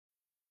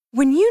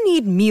When you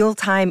need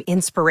mealtime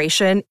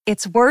inspiration,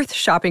 it's worth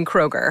shopping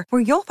Kroger,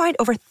 where you'll find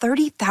over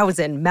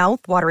 30,000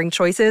 mouth-watering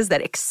choices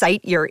that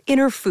excite your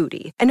inner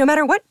foodie. And no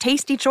matter what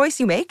tasty choice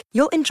you make,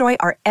 you'll enjoy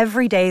our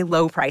everyday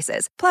low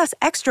prices, plus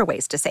extra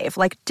ways to save,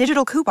 like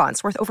digital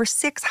coupons worth over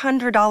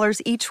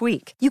 $600 each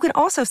week. You can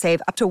also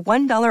save up to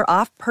 $1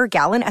 off per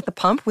gallon at the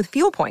pump with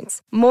fuel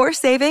points. More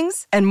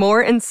savings and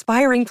more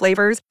inspiring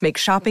flavors make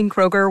shopping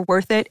Kroger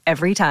worth it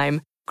every time.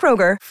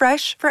 Kroger,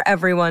 fresh for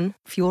everyone.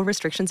 Fuel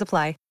restrictions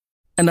apply.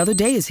 Another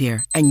day is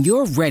here, and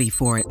you're ready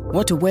for it.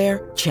 What to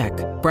wear? Check.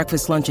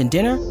 Breakfast, lunch, and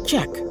dinner?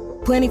 Check.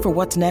 Planning for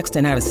what's next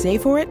and how to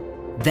save for it?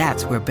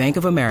 That's where Bank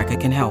of America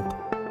can help.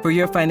 For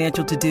your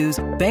financial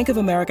to-dos, Bank of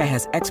America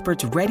has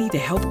experts ready to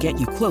help get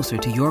you closer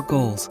to your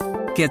goals.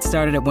 Get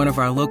started at one of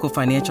our local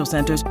financial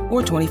centers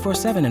or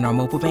 24/7 in our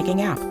mobile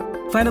banking app.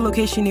 Find a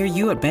location near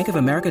you at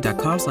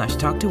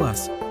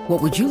bankofamerica.com/talktous. What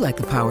would you like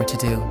the power to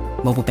do?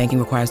 Mobile banking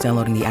requires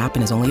downloading the app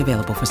and is only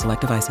available for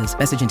select devices.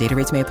 Message and data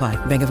rates may apply.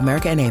 Bank of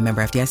America N.A.,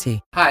 member FDIC.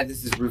 Hi,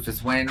 this is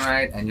Rufus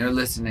Wainwright, and you're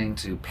listening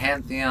to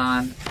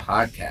Pantheon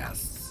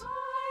Podcasts.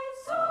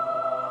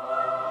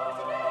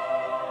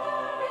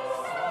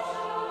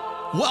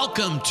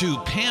 Welcome to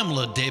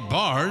Pamela Des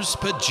Barres'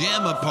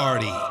 Pajama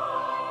Party,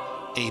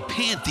 a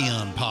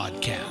Pantheon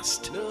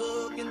podcast.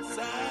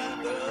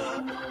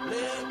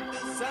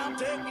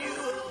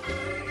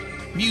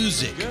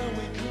 Music,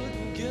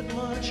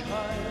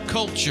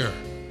 culture,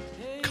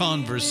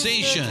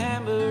 conversation,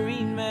 and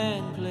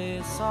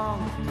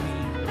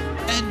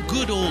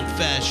good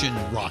old-fashioned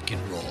rock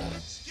and roll.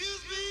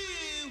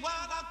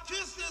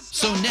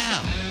 So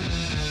now,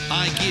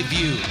 I give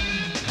you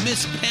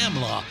Miss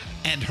Pamela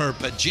and her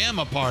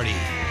Pajama Party.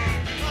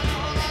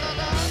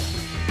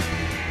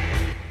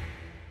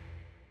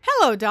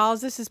 Hello, dolls.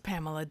 This is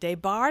Pamela Des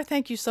Barres.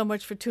 Thank you so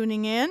much for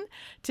tuning in.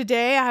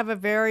 Today, I have a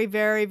very,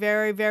 very,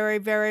 very, very,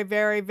 very,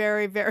 very,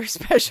 very, very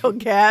special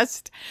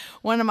guest.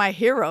 One of my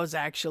heroes,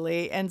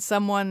 actually, and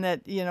someone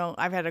that,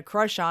 I've had a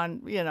crush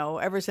on,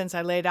 ever since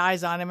I laid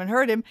eyes on him and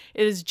heard him.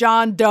 It is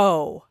John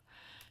Doe.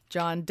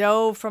 John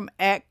Doe from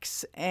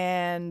X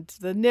and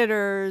the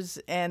Knitters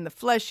and the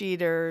Flesh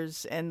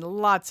Eaters and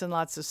lots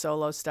of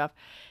solo stuff.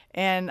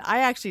 And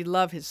I actually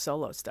love his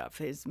solo stuff,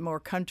 his more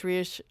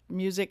countryish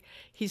music.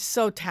 He's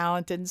so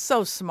talented and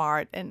so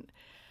smart, and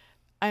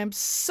I am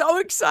so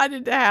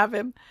excited to have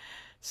him.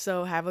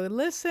 So have a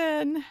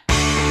listen.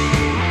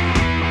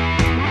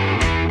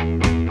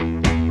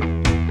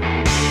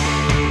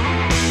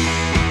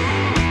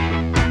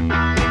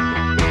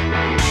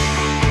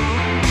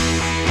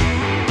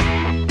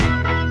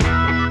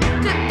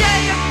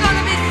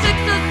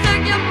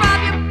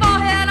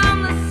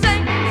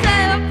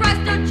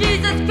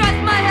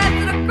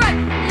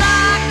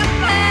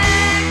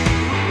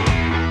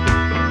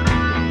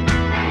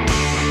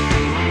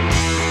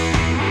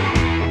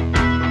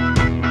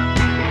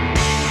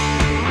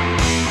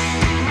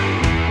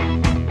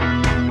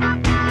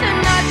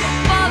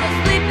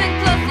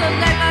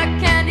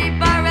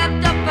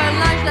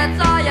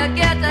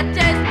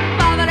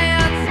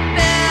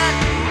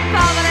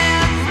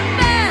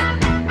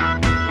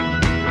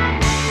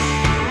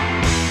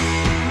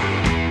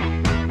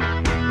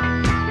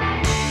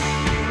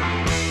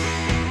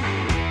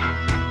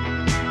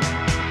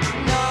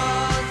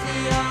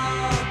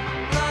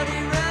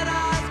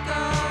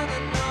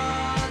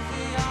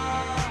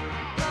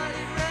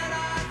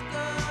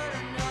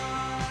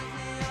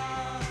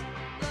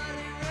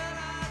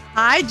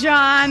 Hi,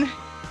 John.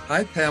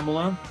 Hi,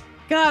 Pamela.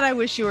 God, I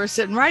wish you were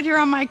sitting right here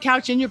on my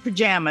couch in your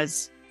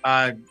pajamas.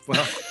 Fun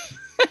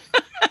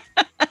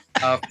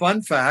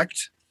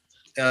fact,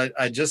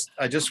 I just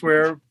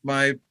wear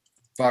my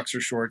boxer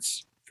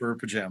shorts for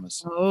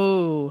pajamas.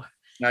 Oh.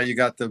 Now you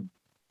got the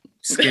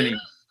skinny,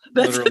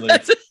 literally.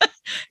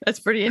 That's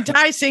pretty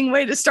enticing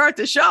way to start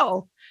the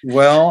show.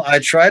 Well, I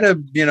try to,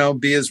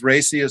 be as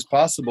racy as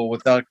possible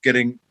without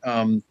getting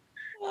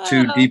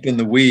too deep in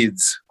the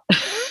weeds.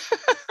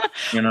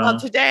 Well,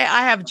 today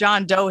I have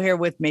John Doe here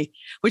with me,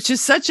 which is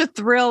such a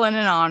thrill and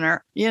an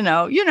honor. You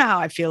know how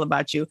I feel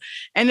about you.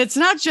 And it's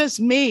not just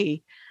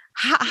me.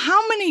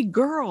 How many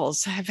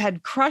girls have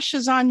had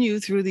crushes on you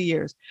through the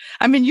years?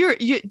 I mean,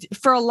 you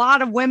for a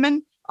lot of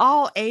women,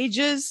 all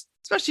ages,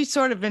 especially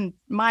sort of in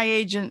my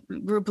age and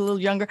group, a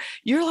little younger,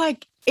 you're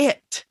like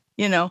it,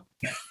 You're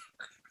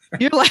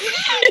like,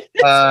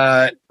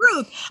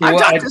 truth.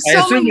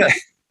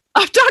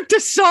 I've talked to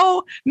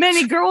so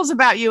many girls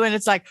about you, and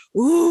it's like,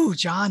 ooh,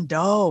 John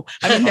Doe.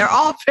 I mean, they're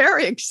all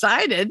very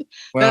excited.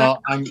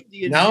 Well, I'm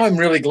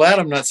really glad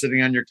I'm not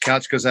sitting on your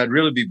couch, because I'd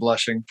really be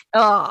blushing.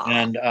 Oh,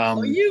 and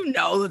you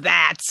know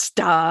that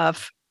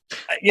stuff.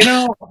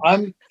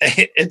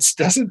 It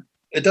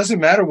doesn't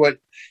matter what.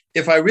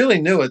 If I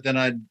really knew it, then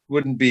I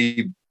wouldn't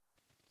be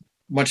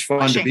much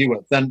fun to be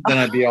with. Then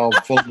I'd be all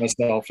full of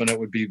myself, and it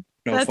would be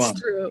no fun.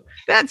 That's true.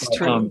 That's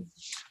true.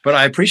 But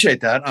I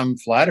appreciate that. I'm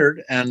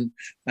flattered, and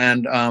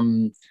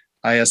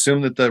I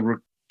assume that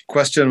the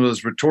question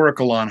was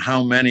rhetorical on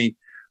how many.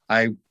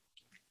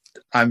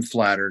 I'm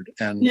flattered,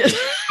 and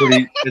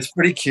it's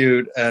pretty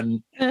cute.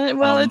 And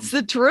it's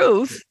the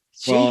truth.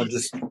 Well,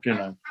 just,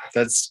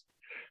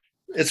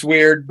 it's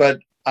weird, but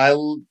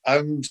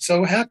I'm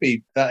so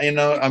happy that,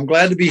 I'm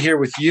glad to be here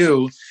with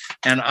you.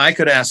 And I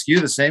could ask you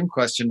the same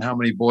question. How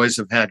many boys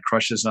have had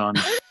crushes on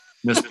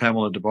Miss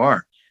Pamela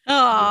DeBar?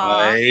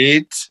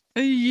 Right.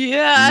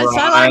 Yes,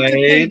 I like to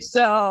think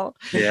so.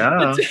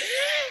 Yeah.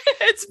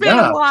 It's been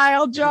a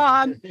while,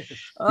 John.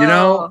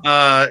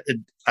 I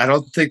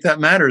don't think that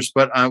matters,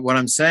 but what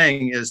I'm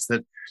saying is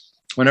that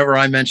whenever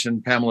I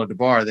mention Pamela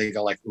DeBar, they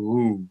go like,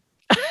 ooh.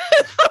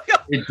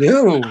 They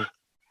do.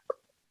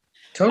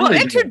 Totally.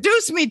 Well,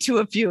 introduce me to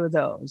a few of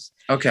those.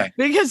 Okay.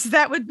 Because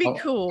that would be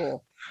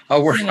cool.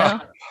 I'll work.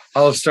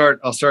 I'll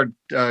start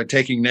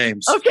taking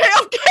names. Okay.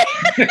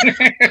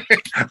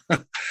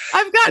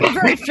 I've gotten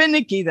very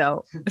finicky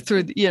though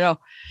through,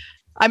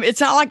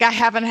 it's not like I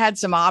haven't had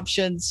some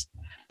options,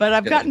 but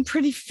I've gotten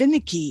pretty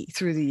finicky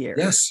through the years.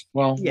 Yes.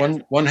 Well,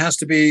 one has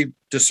to be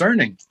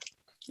discerning.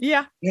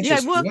 Yeah.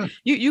 Well,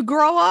 you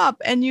grow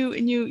up and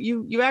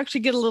you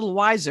actually get a little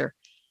wiser.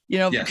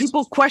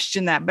 People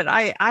question that, but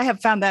I have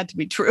found that to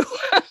be true.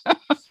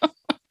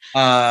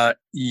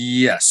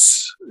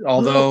 Yes.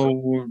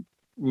 Although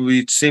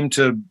we seem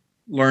to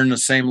learn the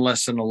same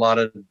lesson a lot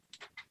of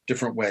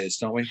different ways,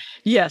 don't we?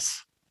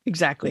 Yes,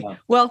 exactly. Yeah.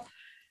 Well,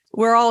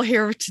 we're all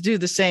here to do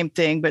the same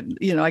thing, but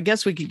I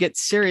guess we could get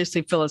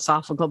seriously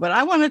philosophical, but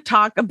I want to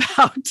talk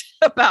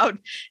about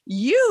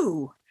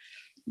you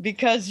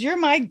because you're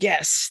my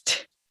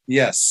guest.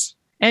 Yes.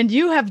 And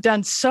you have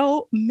done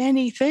so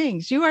many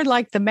things. You are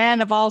like the man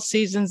of all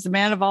seasons, the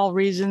man of all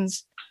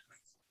reasons,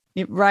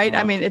 right?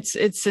 I mean,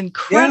 it's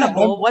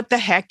incredible what the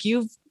heck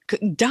you've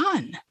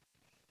done.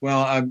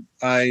 Well,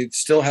 I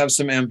still have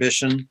some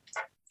ambition.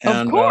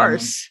 And, of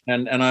course.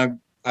 And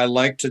I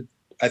like to.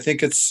 I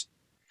think it's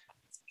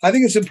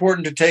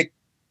important to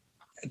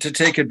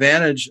take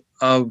advantage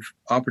of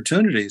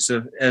opportunities.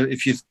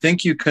 If you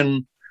think you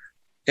can,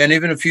 and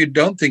even if you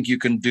don't think you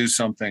can do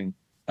something.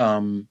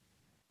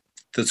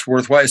 That's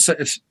worthwhile.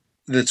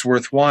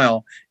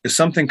 If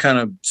something kind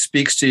of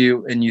speaks to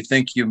you and you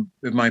think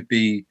it might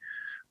be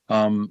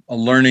a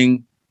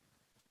learning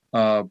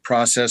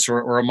process,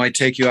 or it might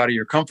take you out of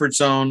your comfort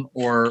zone,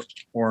 or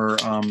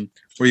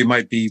you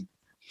might be,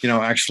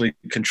 actually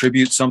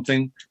contribute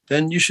something,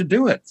 then you should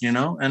do it.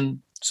 And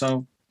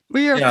so.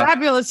 Well, you're a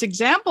fabulous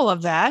example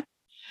of that.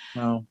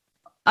 Well,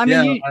 I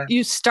mean,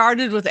 you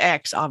started with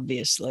X,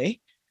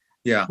 obviously.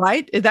 Yeah.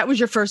 Right. That was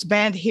your first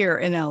band here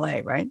in LA,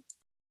 right?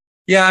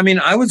 Yeah, I mean,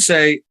 I would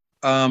say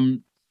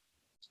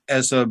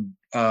as a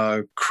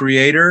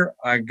creator,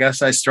 I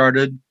guess I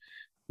started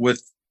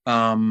with,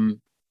 playing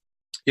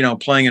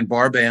in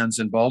bar bands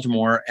in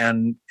Baltimore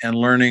and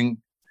learning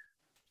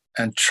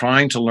and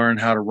trying to learn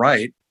how to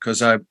write,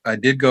 because I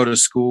did go to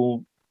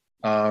school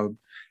at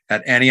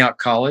Antioch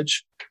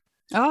College.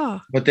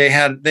 Oh. But they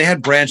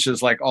had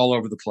branches like all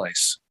over the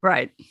place.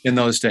 Right. In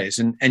those days.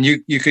 And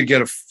you could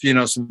get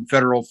some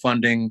federal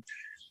funding.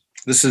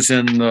 This is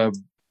in the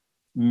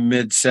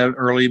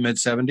early mid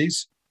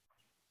 70s.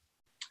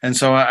 And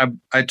so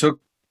I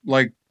took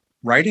like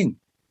writing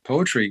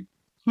poetry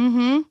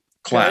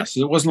class.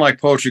 It wasn't like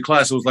poetry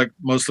class. It was like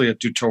mostly a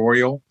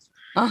tutorial.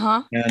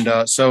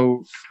 And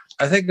so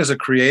I think as a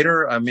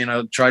creator, I mean,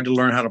 I tried to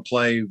learn how to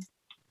play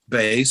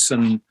bass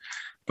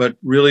but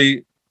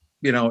really,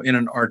 in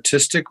an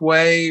artistic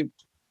way,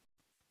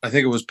 I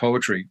think it was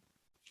poetry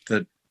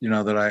that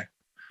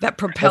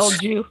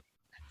propelled you.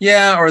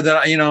 Yeah. Or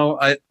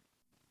that,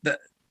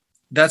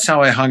 that's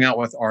how I hung out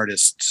with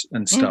artists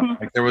and stuff.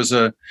 Like there's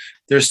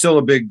still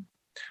a big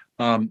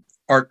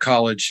art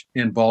college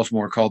in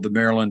Baltimore called the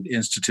Maryland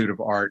Institute of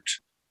Art.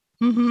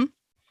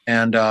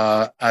 And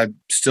I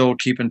still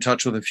keep in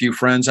touch with a few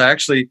friends. I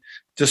actually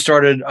just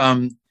started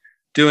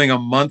doing a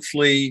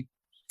monthly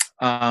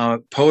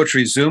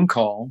poetry Zoom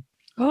call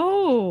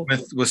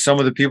with some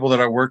of the people that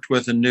I worked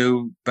with and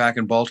knew back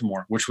in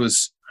Baltimore, which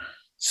was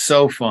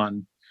so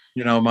fun.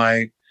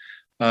 My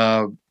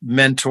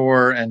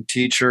mentor and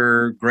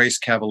teacher, Grace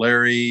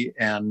Cavallari,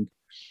 and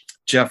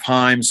Jeff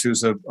Himes,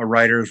 who's a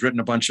writer, who's written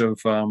a bunch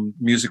of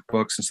music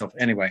books and stuff.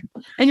 Anyway.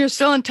 And you're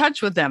still in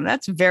touch with them.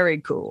 That's very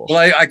cool.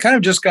 Well, I kind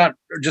of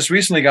just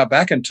recently got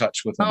back in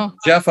touch with them.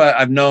 Jeff,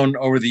 I've known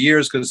over the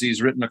years because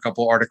he's written a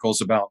couple articles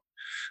about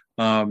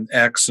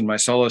X and my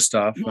solo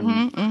stuff.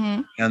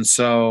 And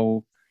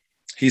so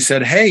he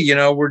said, hey,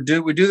 we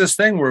do this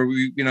thing where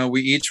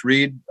we each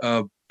read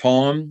a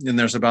poem, and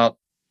there's about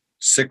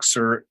 6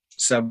 or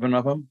 7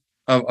 of them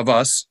of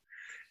us.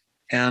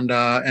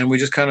 And we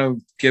just kind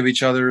of give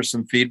each other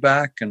some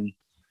feedback, and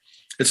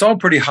it's all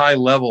pretty high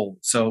level.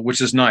 So, which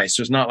is nice.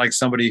 There's not like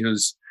somebody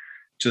who's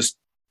just,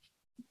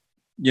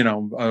 a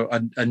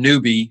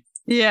newbie.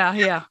 Yeah.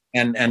 Yeah.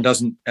 And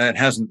it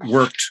hasn't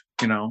worked,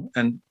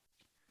 and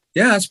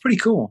yeah, it's pretty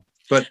cool.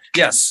 But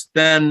yes,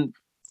 then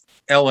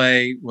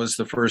LA was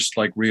the first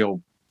like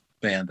real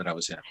band that I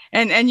was in.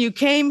 And you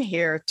came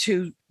here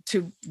to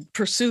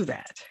pursue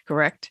that,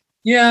 correct?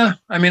 Yeah.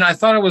 I mean, I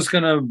thought I was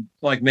going to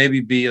like maybe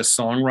be a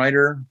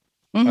songwriter.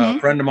 A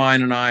friend of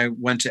mine and I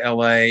went to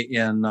LA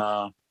in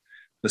the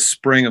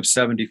spring of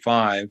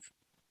 75.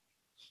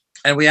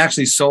 and we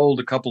actually sold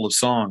a couple of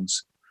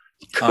songs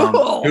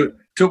Cool.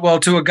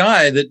 to a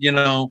guy that, you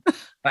know,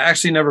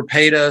 actually never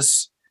paid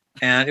us.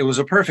 And it was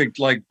a perfect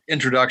like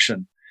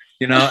introduction,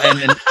 you know,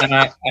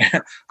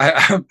 and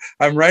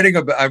I'm writing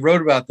about, I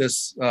wrote about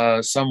this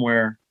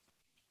somewhere,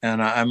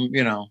 and I'm,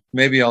 you know,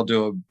 maybe I'll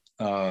do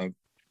a,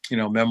 you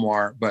know,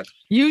 memoir, but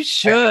You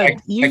should. I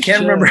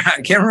can't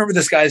remember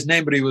this guy's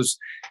name, but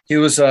he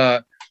was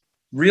a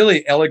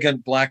really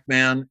elegant black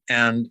man,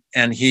 and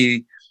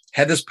he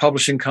had this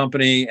publishing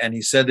company, and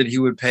he said that he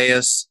would pay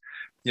us,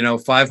 you know,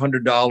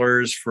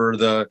 $500 for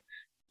the,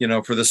 you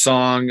know, for the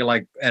song,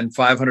 like, and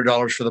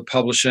 $500 for the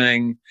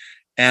publishing.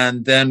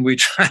 And then we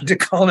tried to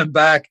call him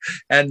back,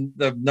 and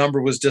the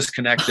number was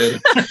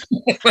disconnected.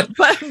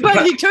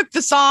 but he took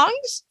the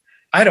songs?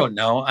 I don't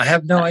know. I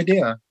have no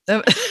idea.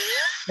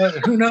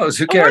 Who knows?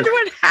 Who I cares? wonder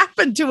what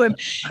happened to him.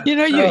 You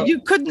know,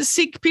 you couldn't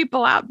seek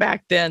people out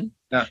back then.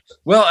 Yeah.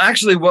 Well,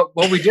 actually, what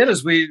we did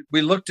is we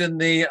looked in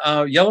the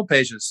Yellow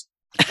Pages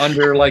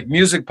under like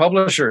music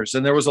publishers,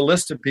 and there was a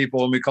list of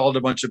people, and we called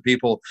a bunch of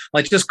people,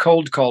 like just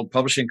cold called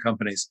publishing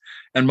companies,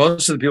 and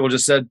most of the people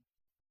just said,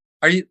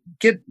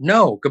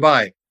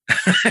 goodbye.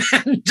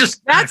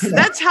 Just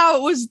that's how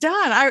it was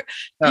done.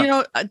 You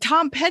know,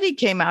 Tom Petty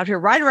came out here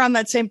right around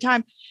that same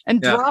time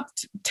and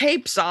dropped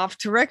tapes off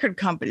to record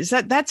companies.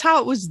 That's how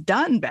it was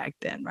done back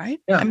then, right?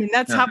 Yeah. I mean,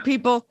 that's how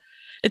people.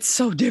 It's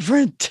so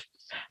different.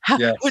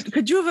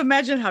 Could you have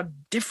imagined how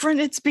different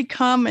it's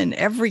become in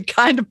every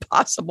kind of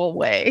possible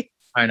way?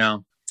 I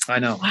know.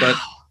 Wow.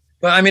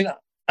 But I mean,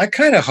 I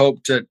kind of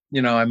hoped that,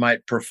 you know, I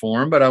might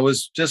perform, but I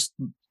just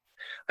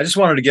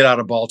wanted to get out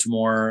of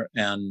Baltimore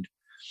and,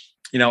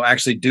 you know,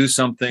 actually do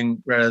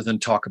something rather than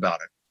talk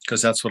about it,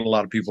 because that's what a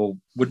lot of people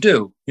would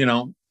do, you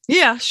know?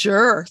 Yeah,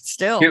 sure.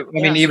 Still. I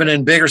mean, even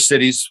in bigger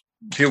cities,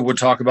 people would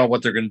talk about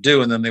what they're going to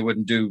do, and then they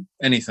wouldn't do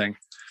anything.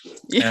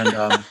 Yeah.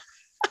 And,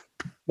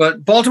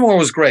 but Baltimore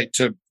was great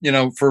to, you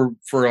know, for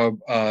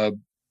a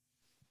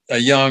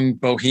young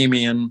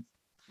bohemian.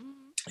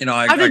 You know,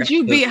 how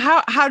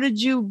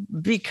did you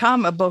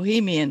become a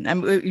bohemian? I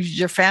mean, was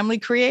your family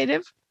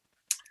creative?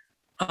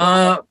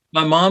 My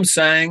mom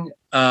sang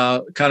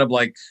kind of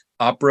like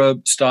opera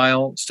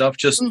style stuff,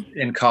 just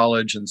in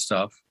college and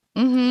stuff.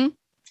 Mm-hmm.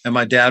 And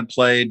my dad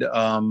played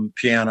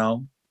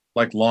piano,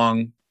 like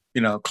long,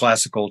 you know,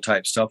 classical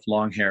type stuff,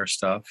 long hair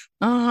stuff.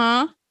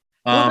 Uh-huh.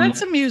 Well,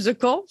 that's a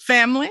musical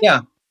family.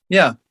 Yeah.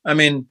 Yeah. I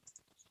mean,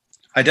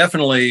 I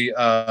definitely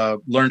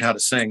learned how to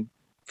sing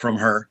from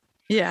her.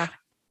 Yeah.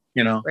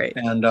 You know, right.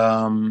 And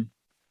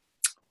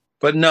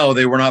but no,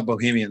 they were not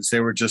bohemians. They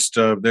were just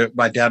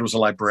my dad was a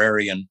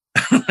librarian.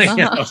 You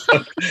know?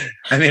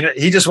 I mean,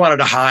 he just wanted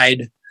to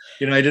hide.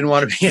 You know, he didn't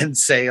want to be in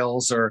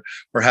sales or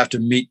have to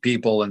meet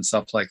people and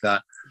stuff like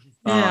that.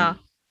 Yeah.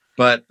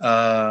 But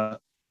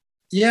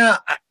yeah,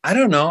 I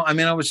don't know. I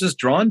mean, I was just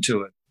drawn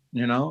to it.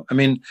 You know, I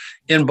mean,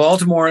 in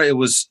Baltimore, it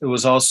was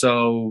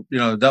also, you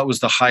know, that was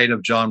the height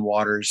of John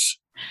Waters.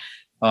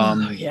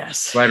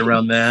 Yes. Right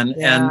around then,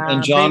 yeah,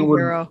 and John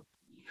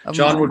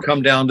would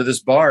come down to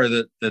this bar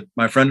that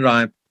my friend and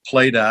I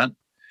played at,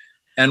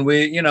 and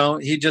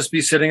he'd just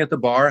be sitting at the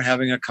bar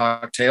having a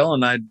cocktail,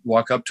 and I'd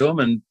walk up to him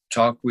and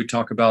we'd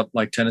talk about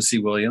like Tennessee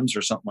Williams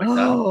or something like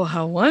that. Oh,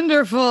 how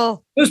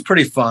wonderful. It was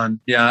pretty fun.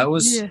 Yeah, it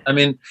was. Yeah. I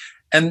mean,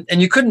 and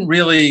you couldn't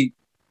really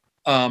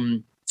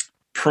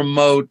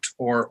promote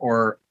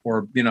or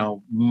you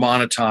know,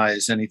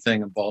 monetize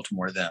anything in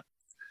Baltimore then.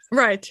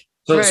 Right.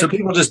 So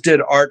people just did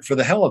art for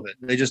the hell of it.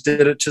 They just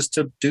did it just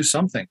to do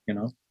something, you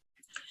know.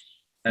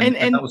 And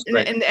that was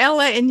great. In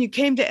LA, and you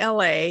came to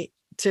LA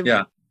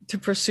to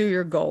pursue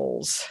your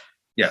goals.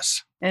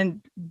 Yes.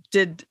 And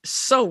did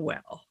so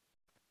well.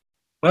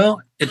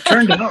 Well, it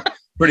turned out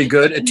pretty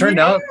good. It turned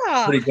out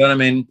pretty good. I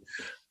mean,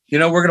 you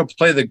know, we're going to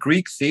play the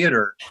Greek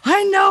Theater.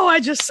 I know. I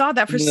just saw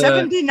that for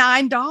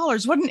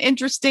 $79. What an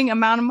interesting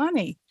amount of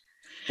money.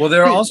 Well,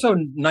 there are also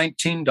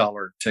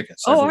 $19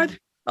 tickets.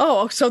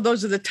 So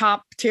those are the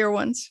top tier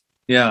ones?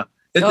 Yeah.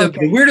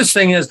 The weirdest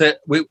thing is that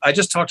I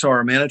just talked to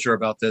our manager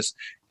about this,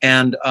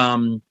 and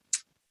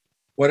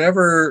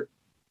whoever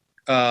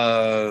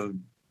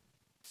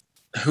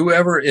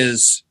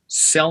is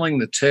selling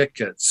the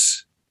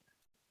tickets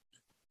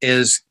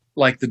is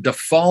like the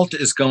default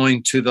is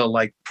going to the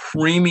like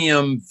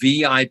premium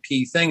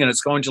VIP thing, and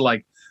it's going to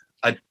like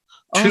a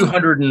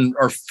 $200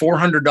 or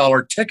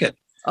 $400 ticket.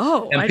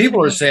 Oh, and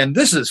people are saying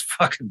this is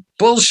fucking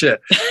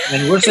bullshit,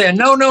 and we're saying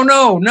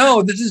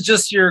no, this is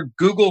just your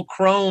Google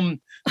Chrome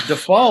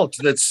default.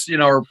 That's, you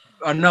know,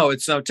 or no,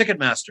 it's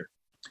Ticketmaster.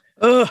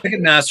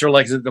 Ticketmaster,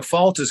 like the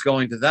default is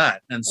going to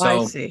that, and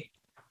so I see.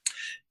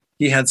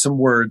 He had some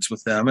words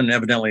with them, and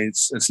evidently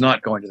it's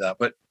not going to that.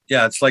 But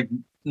yeah, it's like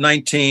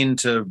 $19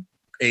 to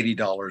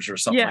 $80 or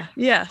something. Yeah,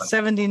 yeah,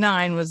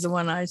 79 was the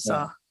one I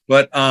saw. Yeah.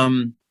 But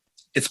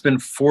it's been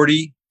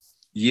 40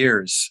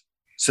 years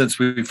since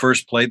we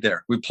first played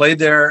there. We played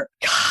there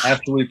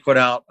after we put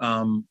out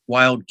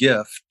Wild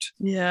Gift.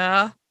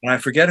 Yeah. And I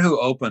forget who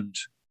opened,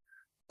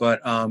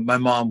 but my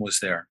mom was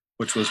there,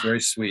 which was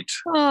very sweet.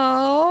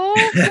 Oh,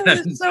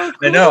 that's so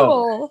cool. I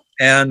know.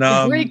 And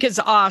the Greek is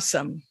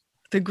awesome.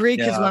 The Greek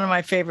is one of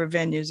my favorite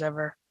venues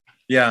ever.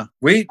 Yeah,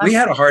 we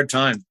had a hard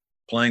time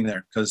playing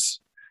there because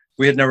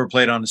we had never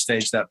played on a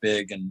stage that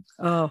big, and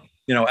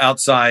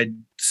outside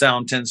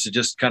sound tends to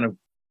just kind of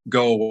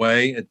go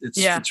away.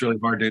 It's really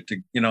hard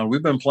to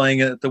we've been playing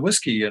it at the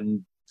Whiskey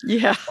and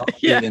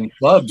in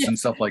clubs and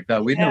stuff like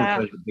that. We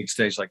never played a big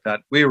stage like that.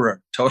 We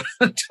were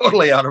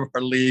totally out of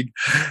our league.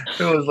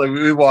 It was like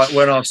we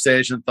went off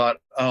stage and thought,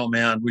 oh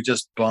man, we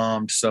just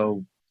bombed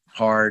so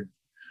hard.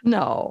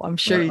 No, I'm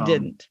sure you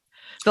didn't.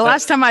 The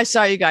last time I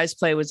saw you guys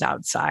play was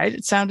outside.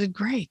 It sounded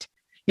great.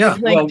 Yeah,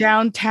 like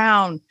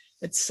downtown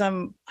at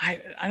some I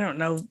don't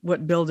know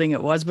what building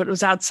it was, but it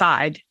was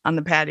outside on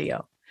the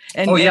patio.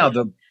 And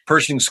the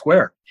Pershing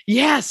Square.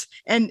 Yes.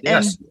 And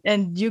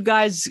you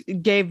guys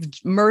gave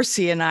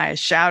Mercy and I a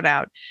shout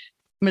out,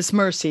 Miss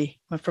Mercy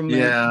from the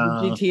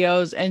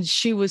GTOs, and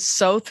she was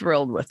so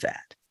thrilled with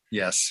that.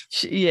 Yes.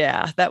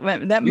 That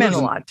meant a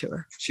lot to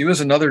her. She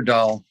was another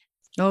doll.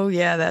 Oh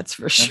yeah, that's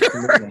for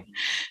sure.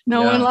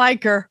 No one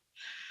like her.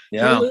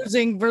 Yeah.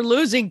 We're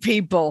losing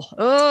people.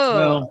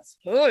 Oh,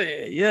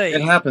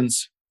 It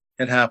happens.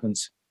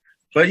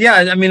 But yeah,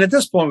 I mean, at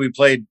this point we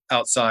played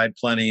outside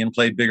plenty and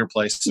played bigger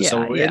places.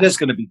 So it is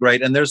going to be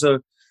great. And there's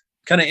a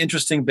kind of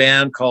interesting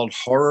band called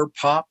Horror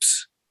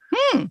Pops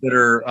that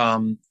are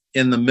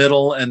in the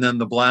middle, and then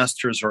the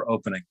Blasters are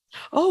opening.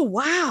 Oh,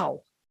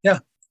 wow. Yeah.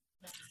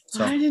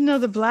 So I didn't know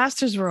the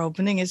Blasters were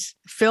opening. Is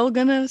Phil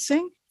going to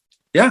sing?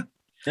 Yeah.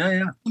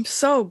 I'm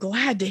so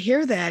glad to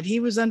hear that. He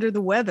was under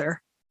the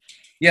weather.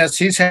 Yes,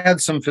 he's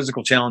had some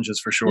physical challenges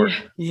for sure.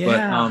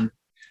 Yeah. But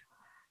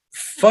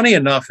funny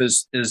enough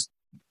is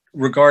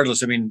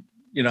regardless, I mean,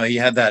 he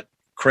had that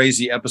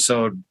crazy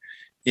episode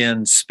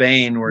in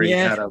Spain where he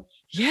had a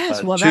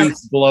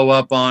tooth blow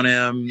up on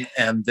him,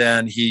 and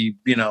then he,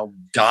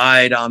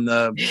 died on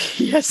the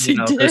he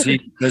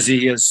did because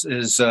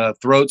his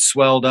throat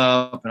swelled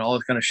up and all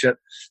that kind of shit.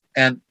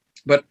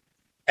 But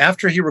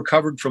after he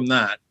recovered from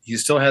that, he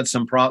still had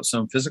some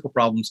physical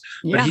problems,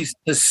 but he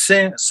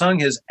sung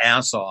his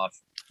ass off.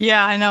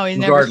 Yeah, I know. He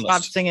never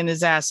stopped singing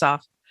his ass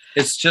off.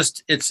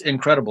 It's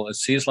incredible.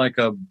 He's like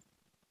a,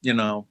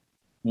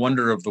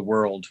 wonder of the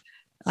world.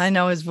 I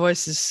know his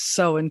voice is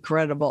so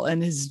incredible,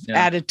 and his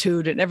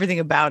attitude and everything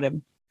about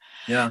him.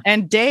 Yeah.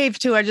 And Dave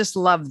too. I just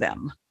love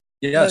them.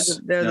 Yes.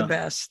 They're the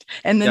best.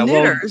 And the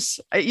Knitters,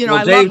 I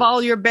love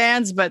all your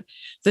bands, but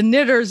the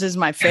Knitters is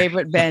my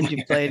favorite band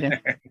you played in.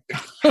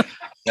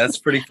 That's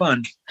pretty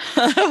fun.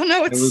 Oh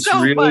no, it was so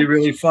really, fun.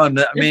 really fun.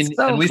 I mean,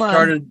 and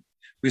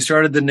we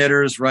started the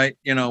Knitters right,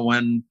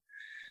 when,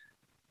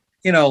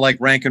 like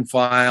Rank and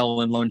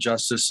File and Lone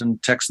Justice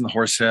and Tex and the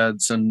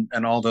Horseheads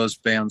and all those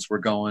bands were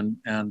going.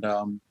 And,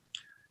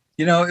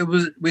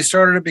 we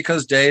started it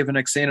because Dave and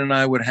Exene and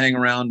I would hang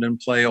around and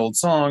play old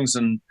songs,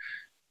 and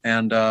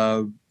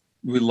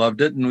we loved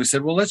it. And we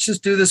said, well, let's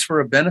just do this for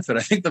a benefit.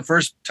 I think the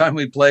first time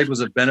we played was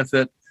a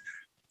benefit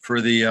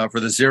for the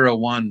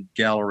 01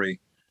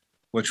 gallery,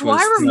 which was.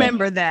 I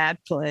remember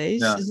that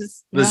place. Yeah.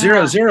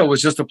 The 00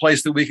 was just a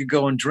place that we could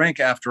go and drink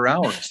after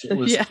hours. It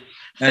was,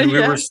 and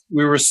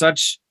we were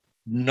such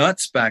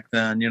nuts back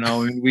then.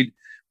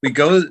 We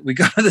go to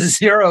the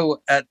 0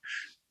 at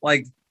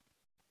like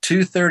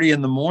 2:30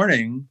 in the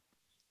morning,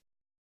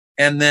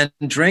 and then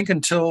drink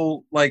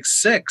until like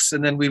 6,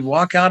 and then we'd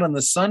walk out and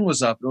the sun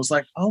was up. It was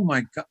like,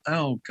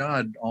 oh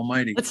God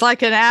Almighty! It's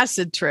like an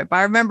acid trip.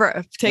 I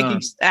remember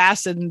taking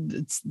acid and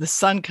it's the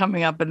sun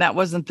coming up, and that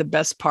wasn't the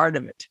best part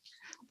of it.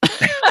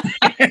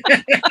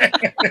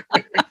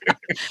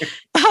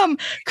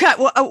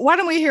 Why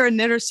don't we hear a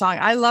Knitter song?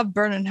 I love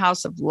Burning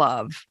House of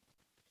Love.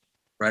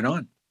 Right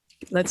on.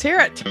 Let's hear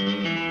it.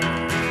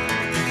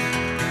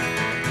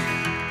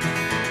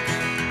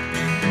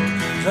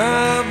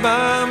 Drive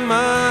by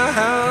my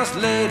house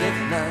late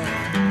at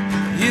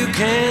night. You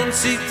can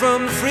see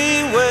from the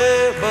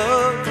freeway,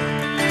 but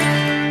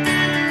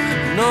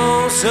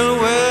no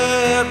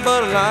silhouette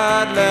but a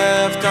light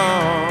left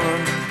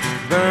on,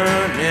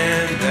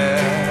 burning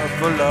there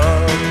for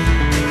love.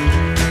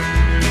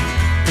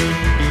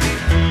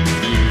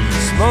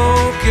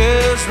 Smoke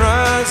is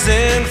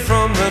rising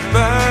from the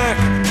back,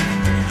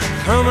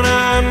 coming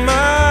out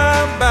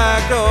my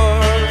back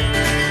door.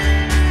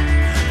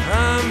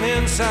 I'm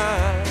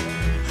inside,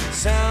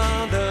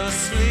 sound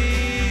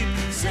asleep,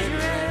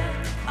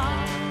 cigarette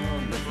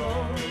on the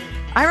floor.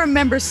 I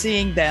remember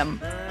seeing them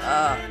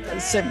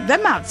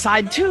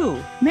outside too.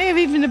 May have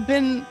even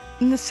been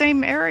in the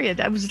same area.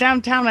 I was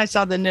downtown. I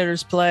saw the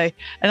Knitters play,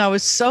 and I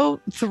was so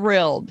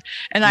thrilled.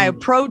 And I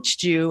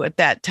approached you at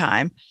that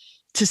time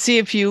to see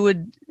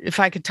if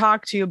I could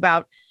talk to you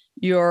about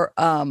your,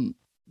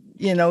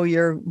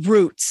 your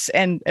roots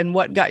and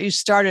what got you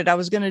started. I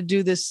was going to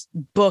do this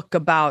book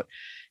about,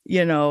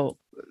 your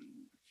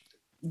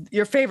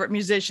favorite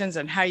musicians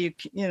and how you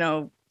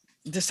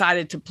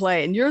decided to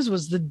play. And yours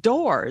was the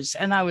Doors.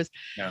 And I was,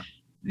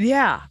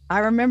 I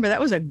remember that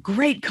was a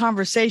great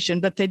conversation,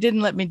 but they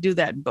didn't let me do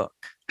that book.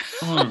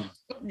 Well,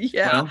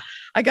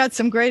 I got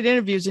some great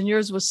interviews, and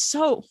yours was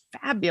so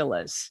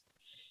fabulous.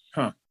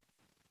 Huh.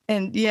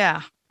 And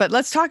but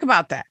let's talk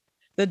about that.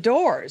 The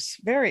Doors.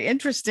 Very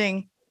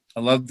interesting. I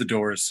love the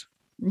Doors.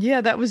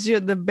 Yeah, that was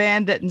the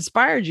band that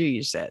inspired you,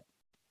 you said.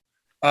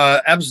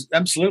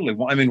 Absolutely.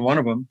 I mean, one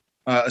of them,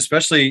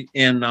 especially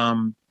in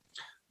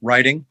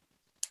writing.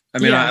 I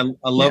mean, Yeah.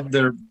 I love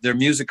their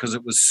music because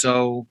it was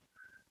so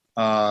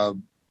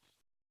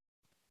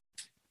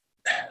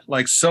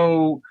like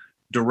so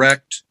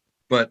direct,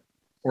 but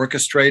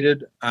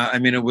orchestrated. I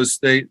mean, it was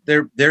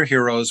their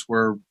heroes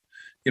were,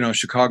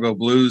 Chicago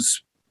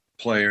blues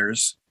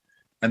players,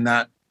 and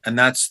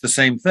that's the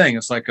same thing.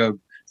 It's like a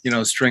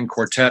string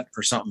quartet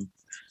or something.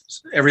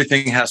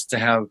 Everything has to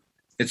have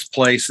its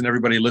place, and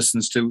everybody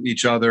listens to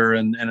each other,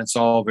 and it's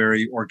all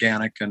very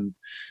organic and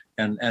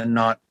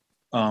not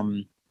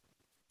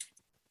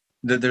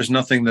there's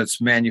nothing that's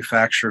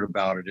manufactured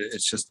about it.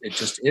 It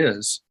just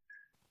is.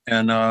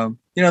 And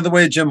the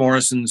way Jim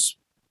Morrison's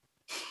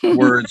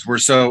words were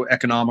so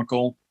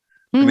economical.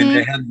 I mean,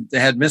 they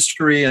had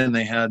mystery, and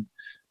they had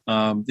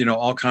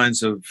all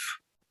kinds of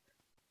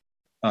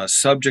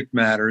subject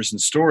matters and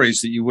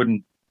stories that you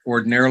wouldn't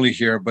ordinarily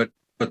hear, but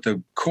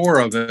the core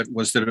of it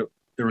was that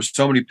there were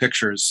so many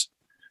pictures,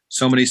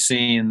 so many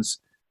scenes,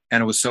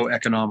 and it was so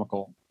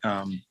economical.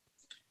 And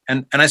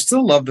I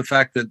still love the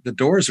fact that the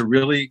Doors are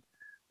really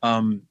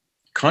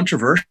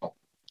controversial.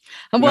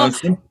 Well,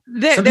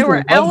 they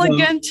were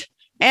elegant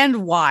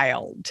and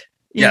wild.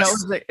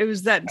 Yes. It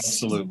was that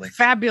Absolutely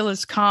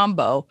fabulous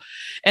combo,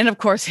 and of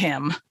course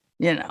him.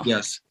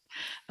 Yes.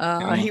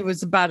 He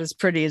was about as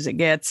pretty as it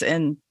gets,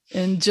 and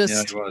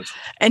just he was.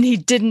 And he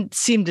didn't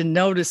seem to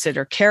notice it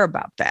or care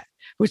about that,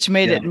 which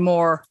made it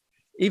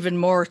even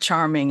more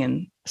charming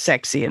and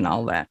sexy and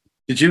all that.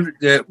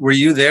 Were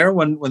you there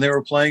when they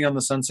were playing on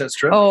the Sunset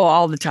Strip? Oh,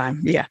 all the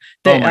time. Yeah.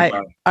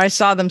 I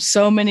saw them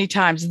so many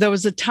times. There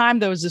was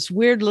this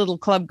weird little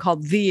club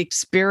called The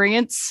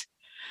Experience.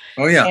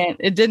 Oh yeah. And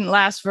it didn't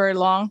last very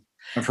long.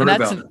 I've heard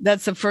about it.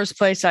 That's the first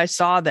place I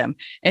saw them.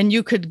 And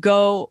you could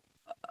go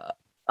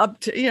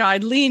up to, I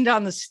leaned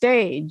on the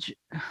stage,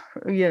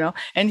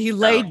 and he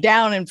laid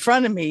down in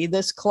front of me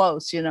this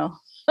close,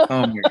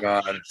 Oh my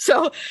God.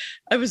 So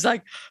I was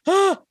like,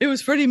 it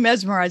was pretty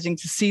mesmerizing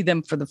to see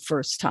them for the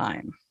first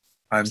time.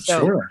 I'm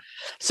sure.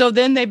 So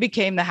then they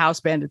became the house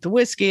band at the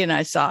Whiskey, and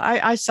I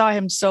saw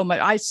him so much.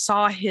 I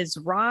saw his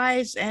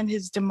rise and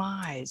his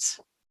demise.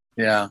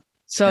 Yeah.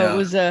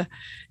 So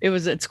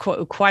it's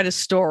quite a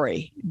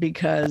story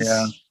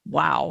because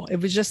wow,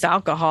 it was just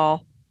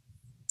alcohol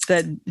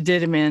that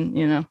did him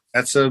in,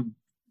 That's a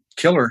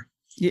killer.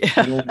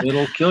 Yeah.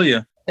 It'll kill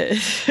you.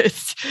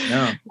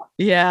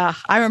 Yeah.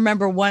 I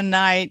remember one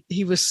night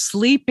he was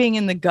sleeping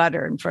in the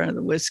gutter in front of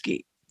the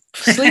Whiskey,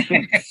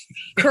 sleeping,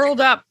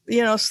 curled up,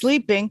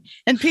 sleeping,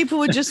 and people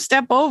would just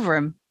step over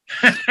him.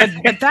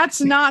 But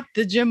that's not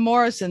the Jim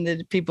Morrison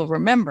that people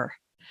remember.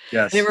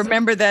 Yes. They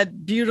remember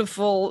that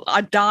beautiful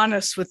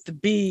Adonis with the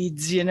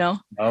beads, Oh, yeah.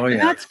 And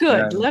that's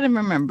good. Yeah. Let him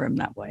remember him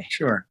that way.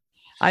 Sure.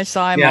 I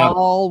saw him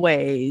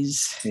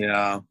always.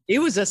 Yeah. He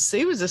was a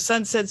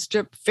Sunset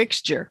Strip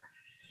fixture,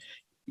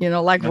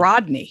 like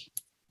Rodney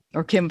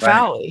or Kim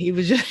Fowley. He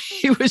was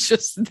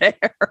just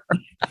there.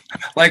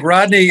 Like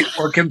Rodney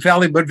or Kim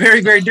Fowley, but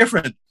very, very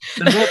different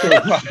than both of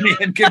Rodney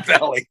and Kim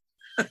Fowley.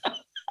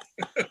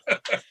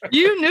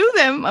 You knew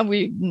them.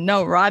 We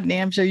know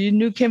Rodney. I'm sure you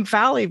knew Kim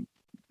Fowley,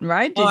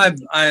 right? Well,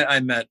 I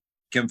met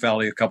Kim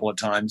Fowley a couple of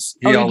times.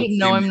 You didn't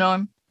know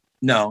him?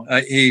 No,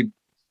 he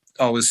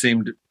always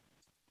seemed,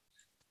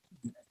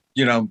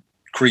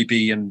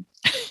 creepy, and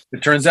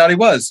it turns out he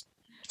was.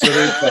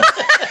 So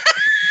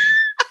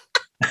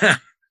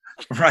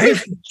right?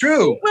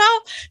 True. Well,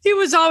 he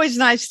was always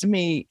nice to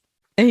me,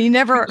 and he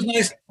never.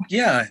 Nice.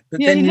 Yeah.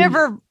 He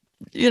never,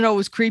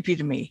 was creepy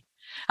to me.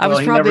 I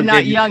was probably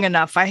not young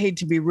enough. I hate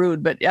to be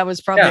rude, but I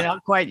was probably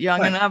not quite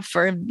young enough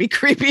for him to be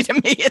creepy to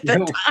me at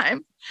the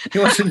time. He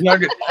wasn't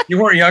young. You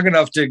weren't young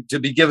enough to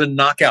be given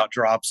knockout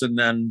drops, and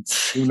then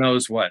who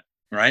knows what,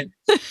 right?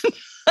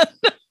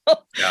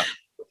 Yeah.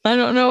 I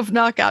don't know if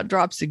knockout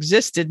drops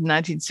existed in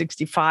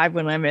 1965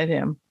 when I met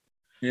him.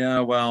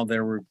 Yeah, well, they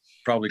were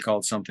probably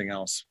called something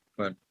else,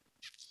 but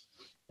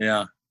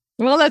yeah.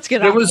 Well, let's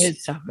get on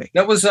his topic.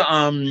 That was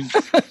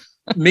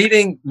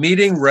meeting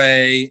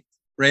Ray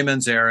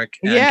Manzarek,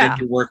 and get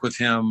to work with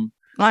him.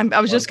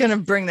 I was just going to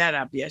bring that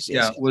up. Yes.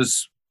 It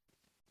was,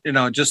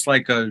 just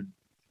like a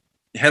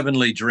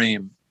heavenly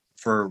dream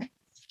for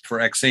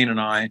Exene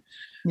and I.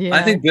 Yeah.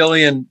 I think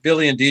Billy and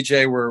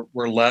DJ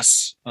were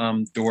less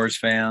Doors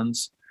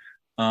fans,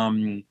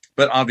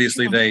 but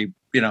obviously they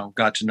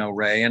got to know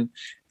Ray,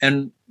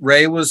 and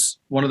Ray was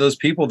one of those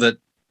people that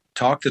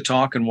talked the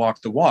talk and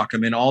walked the walk. I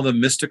mean, all the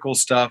mystical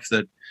stuff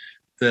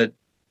that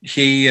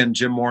he and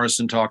Jim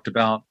Morrison talked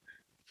about,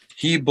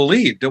 he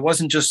believed. It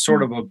wasn't just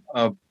sort of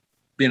a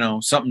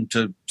something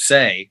to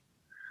say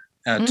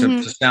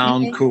to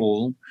sound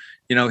cool.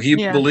 He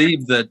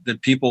believed that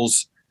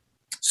people's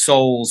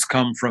souls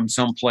come from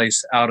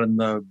someplace out in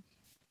the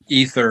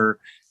ether,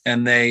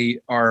 and they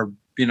are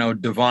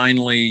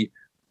divinely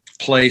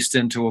placed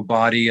into a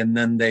body, and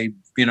then they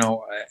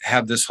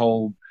have this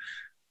whole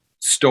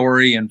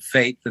story and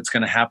fate that's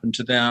going to happen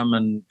to them,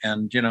 and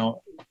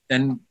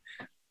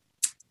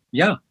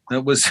yeah,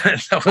 that was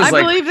I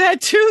believe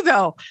that too,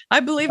 though. I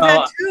believe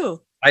that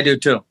too. I do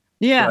too.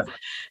 Yeah.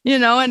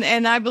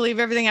 And I believe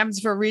everything happens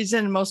for a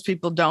reason. And most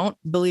people don't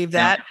believe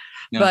that.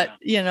 Yeah. But,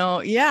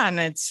 and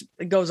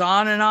it goes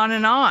on and on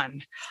and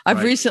on.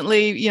 I've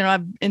recently,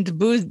 I'm into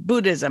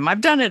Buddhism.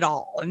 I've done it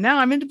all. And now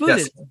I'm into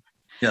Buddhism.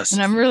 Yes.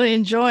 And I'm really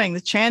enjoying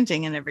the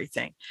chanting and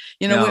everything.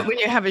 When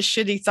you have a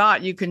shitty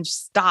thought, you can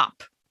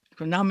stop.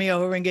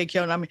 Nam-myoho Renge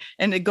Kyo,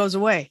 and it goes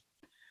away.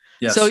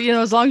 Yes. So,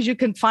 as long as you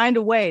can find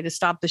a way to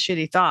stop the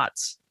shitty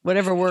thoughts,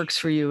 whatever works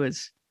for you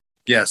is.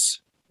 Yes.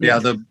 Yeah.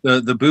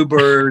 The boo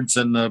birds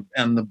and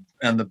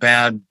the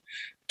bad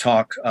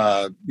talk,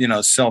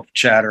 self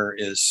chatter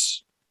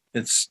it's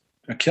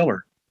a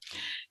killer.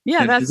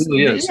 Yeah. It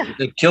really is. Yeah.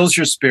 It kills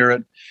your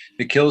spirit.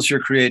 It kills your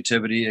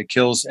creativity. It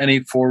kills any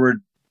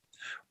forward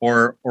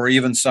or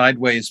even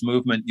sideways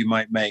movement you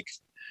might make.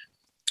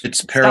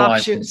 It's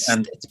paralyzing.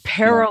 It's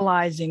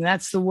paralyzing.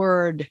 That's the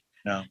word.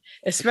 Yeah.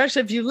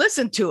 Especially if you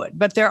listen to it.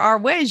 But there are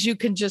ways you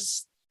can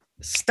just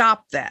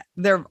stop that.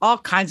 There are all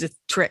kinds of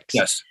tricks.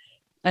 Yes.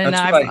 And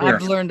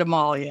I've learned them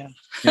all. Yeah.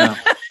 Yeah.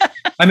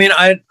 I mean,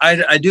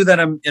 I do that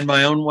in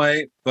my own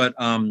way. But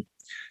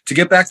to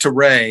get back to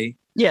Ray.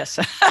 Yes.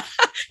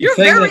 You're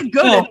very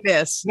good at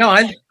this. No,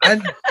 I've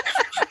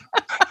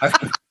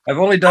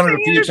only done it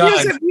a few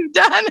times. You've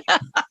done.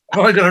 I've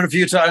only done it a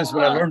few times,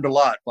 but I learned a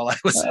lot while I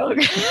was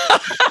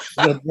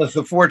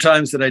the 4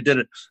 times that I did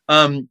it.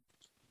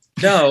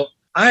 No,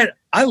 I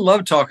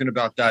love talking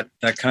about that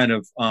kind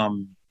of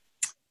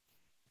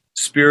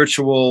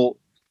spiritual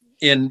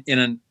in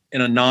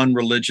a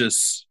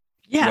non-religious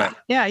way.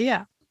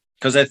 Yeah.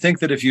 Because I think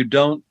that if you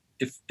don't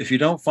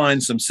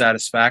find some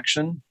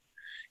satisfaction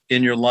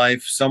in your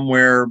life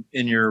somewhere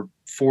in your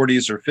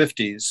 40s or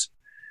 50s,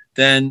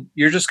 then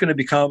you're just going to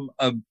become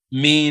a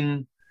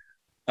mean,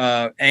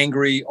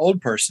 angry old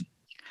person.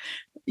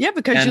 Yeah,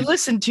 because you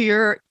listen to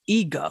your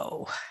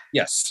ego.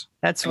 Yes.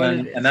 That's what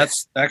it is. And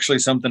that's actually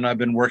something I've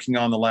been working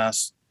on the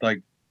last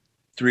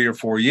 3 or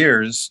 4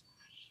 years.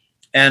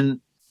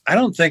 And I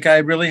don't think I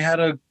really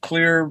had a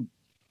clear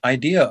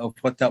idea of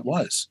what that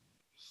was.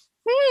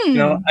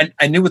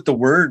 I knew what the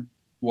word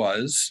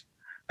was.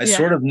 I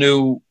sort of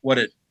knew what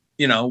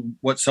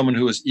what someone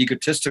who was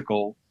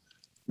egotistical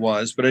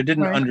was, but I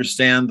didn't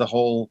understand the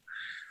whole,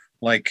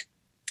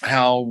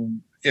 how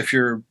if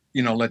you're,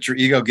 let your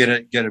ego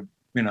get a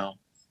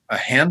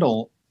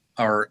handle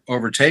or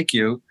overtake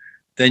you,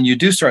 then you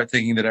do start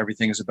thinking that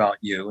everything is about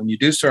you. And you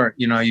do start,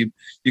 you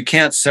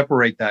can't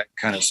separate that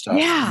kind of stuff.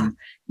 Yeah.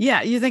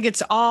 Yeah. You think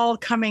it's all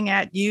coming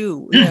at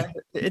you.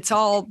 It's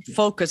all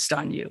focused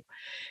on you.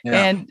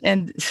 Yeah.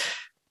 And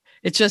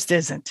it just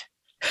isn't.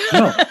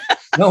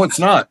 No, it's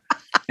not.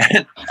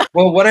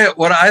 Well, what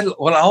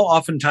I'll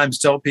oftentimes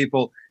tell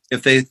people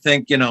if they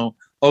think,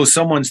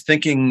 someone's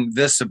thinking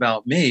this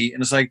about me,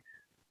 and it's like,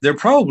 they're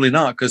probably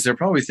not, because they're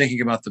probably thinking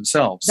about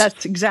themselves.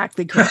 That's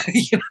exactly correct.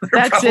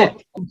 That's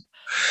it.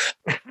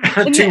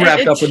 Too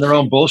wrapped up in their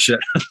own bullshit.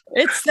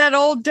 It's that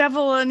old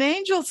devil and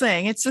angel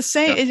thing. It's the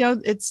same,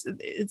 it's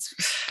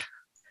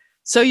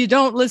so you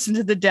don't listen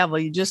to the devil.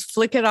 You just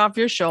flick it off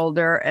your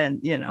shoulder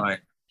and, right.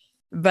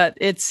 But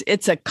it's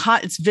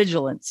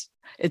vigilance.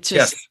 It's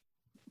just,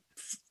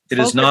 it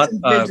is not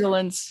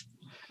vigilance.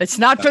 It's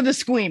not for the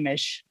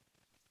squeamish.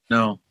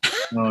 No,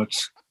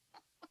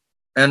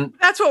 and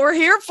that's what we're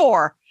here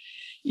for,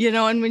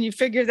 and when you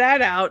figure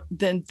that out,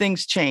 then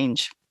things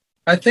change.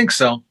 I think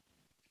so.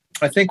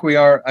 I think we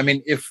are. I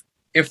mean, if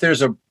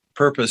there's a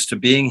purpose to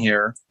being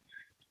here,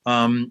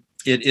 it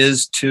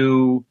is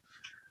to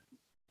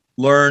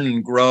learn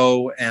and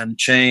grow and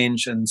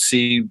change and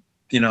see,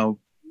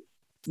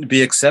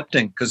 be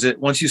accepting. Because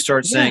once you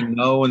start saying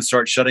no and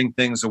start shutting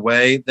things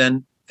away,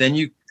 then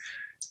I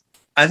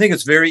think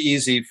it's very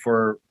easy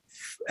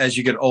as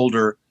you get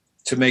older,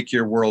 to make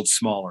your world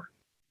smaller.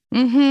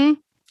 Mm-hmm.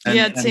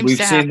 It seems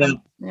to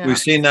happen. We've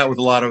seen that with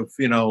a lot of,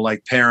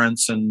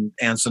 parents and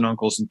aunts and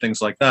uncles and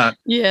things like that.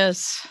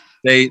 Yes.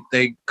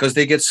 Because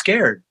they get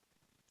scared,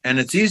 and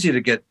it's easy to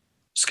get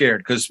scared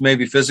because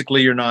maybe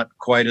physically you're not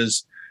quite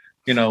as,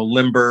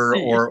 limber,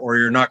 or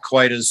you're not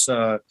quite as,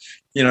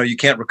 you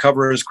can't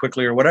recover as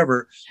quickly or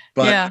whatever.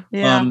 But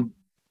I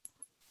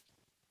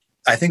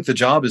think the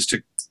job is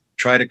to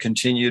try to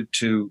continue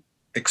to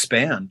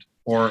expand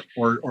or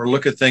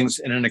look at things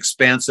in an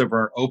expansive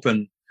or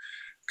open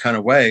kind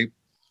of way.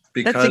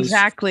 Because that's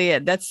exactly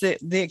it. That's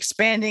the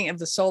expanding of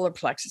the solar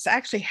plexus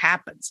actually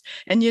happens.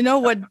 And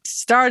what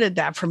started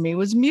that for me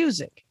was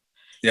music.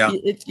 Yeah.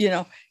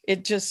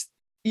 It just,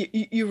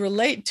 you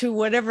relate to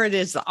whatever it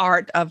is, the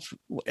art of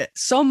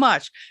so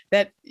much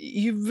that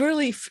you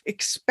really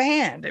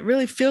expand. It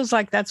really feels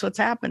like that's what's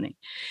happening.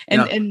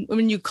 And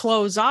when you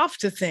close off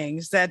to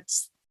things,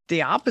 that's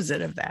the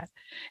opposite of that.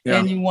 Yeah.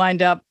 And you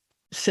wind up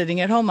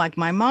sitting at home like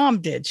my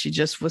mom did. She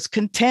just was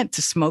content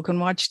to smoke and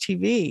watch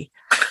TV.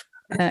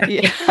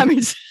 I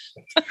mean,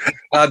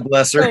 God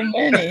bless her. So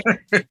many.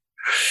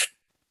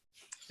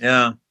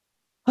 Yeah.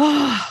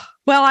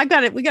 Well,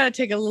 we got to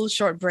take a little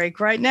short break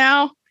right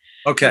now.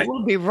 Okay.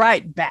 We'll be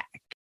right back.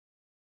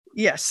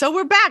 Yes. So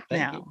we're back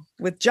now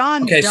with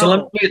John. Okay. Doe.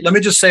 So let me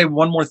just say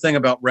one more thing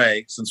about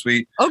Ray, since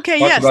we okay.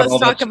 Yes. Let's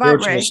talk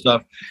about Ray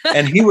stuff.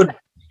 And he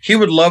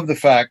would love the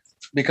fact,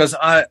 because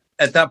at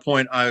that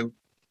point I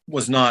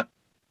was not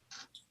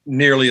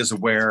nearly as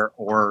aware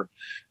or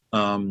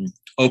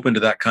open to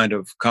that kind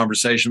of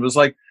conversation. It was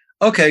like,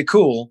 okay,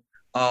 cool.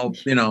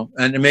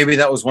 And maybe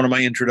that was one of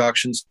my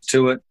introductions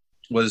to it,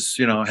 was,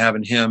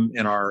 having him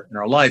in our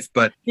life.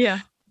 But yeah,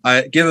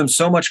 I give him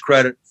so much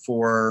credit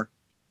for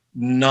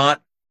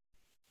not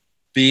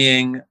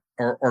being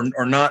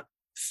or not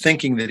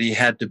thinking that he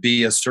had to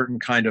be a certain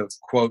kind of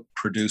quote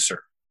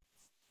producer.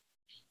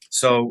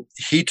 So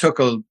he took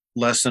a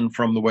lesson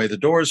from the way the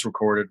Doors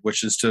recorded,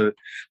 which is to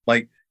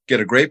like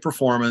get a great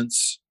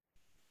performance,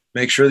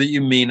 make sure that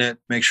you mean it,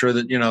 make sure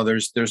that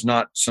there's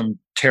not some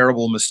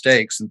terrible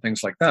mistakes and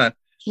things like that.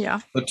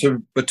 Yeah. But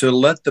to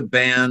let the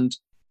band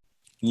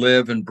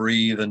live and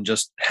breathe and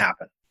just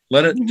happen.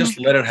 Just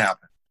let it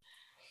happen.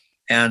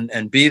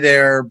 And be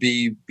there,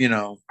 be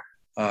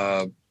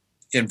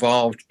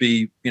involved,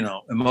 be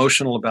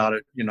emotional about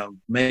it,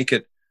 make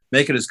it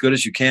as good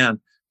as you can.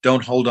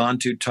 Don't hold on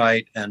too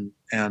tight, and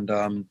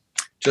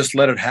just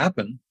let it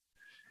happen.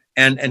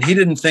 And he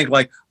didn't think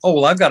like, oh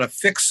well, I've got to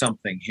fix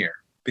something here,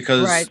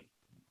 because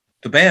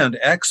the band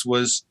X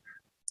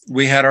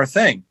we had our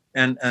thing,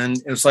 and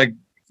it was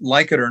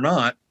like it or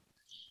not,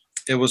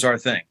 it was our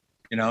thing,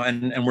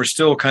 and we're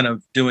still kind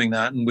of doing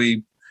that, and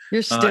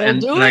you're still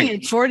doing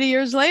it 40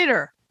 years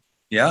later.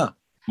 Yeah,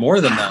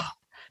 more than that.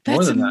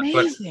 That's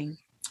amazing.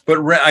 But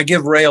I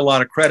give Ray a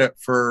lot of credit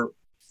for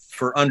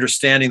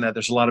understanding that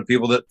there's a lot of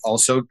people that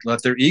also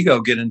let their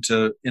ego get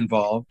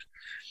involved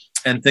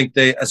and think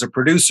as a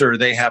producer,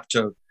 they have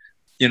to,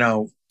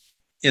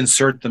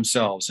 insert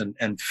themselves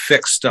and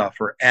fix stuff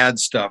or add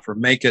stuff or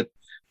make it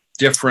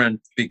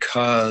different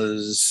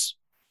because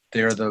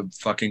they're the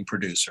fucking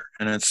producer.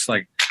 And it's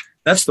like,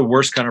 that's the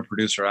worst kind of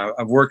producer.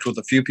 I've worked with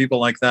a few people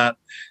like that,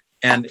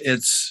 and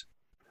it's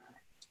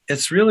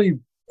really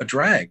a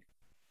drag.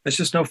 It's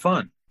just no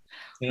fun.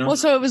 Well,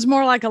 so it was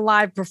more like a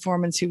live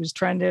performance. He was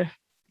trying to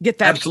get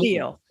that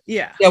feel.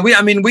 Yeah. Yeah. We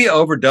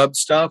overdubbed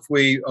stuff.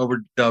 We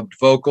overdubbed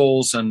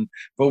vocals,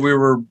 but we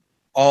were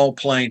all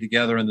playing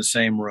together in the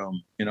same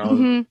room,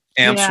 amps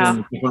were in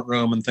a different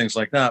room and things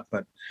like that.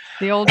 But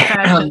the old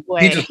fashioned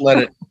way.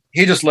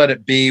 He just let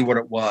it be what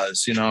it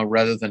was,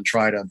 rather than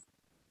try to,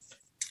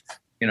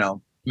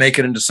 make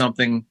it into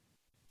something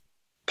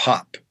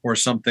pop or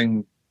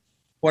something,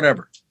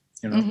 whatever,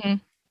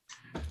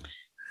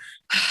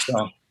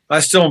 So I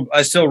still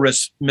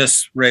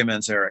miss Ray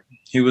Manzarek.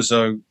 He was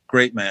a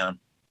great man.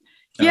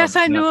 Yes,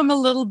 I knew him a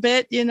little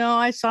bit.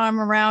 I saw him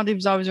around. He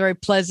was always very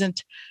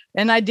pleasant.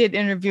 And I did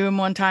interview him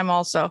one time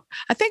also.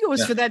 I think it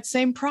was for that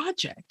same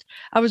project.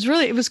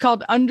 It was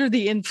called Under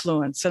the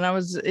Influence. And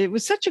it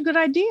was such a good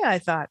idea, I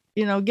thought,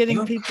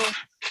 getting people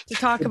to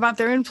talk about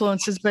their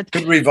influences. But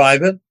could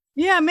revive it.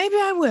 Yeah, maybe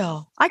I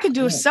will. I could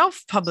do a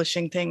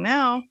self-publishing thing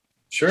now.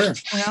 Sure.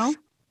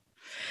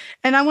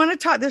 And I want to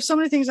talk, there's so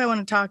many things I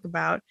want to talk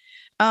about.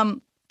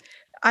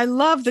 I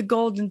love the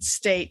Golden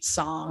State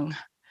song.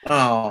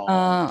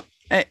 Oh.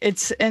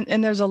 It's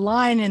and there's a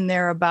line in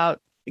there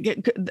about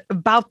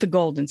the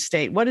Golden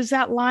State. What is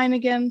that line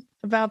again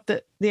about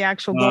the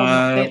actual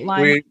Golden State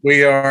line?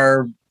 We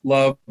are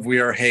love, we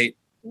are hate,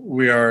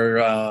 we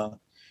are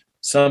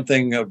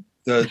something of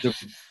the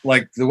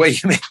like the way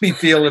you make me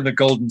feel in the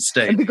Golden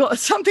State.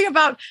 Something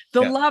about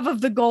the love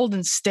of the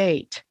Golden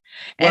State.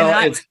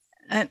 Well,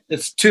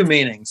 it's two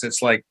meanings.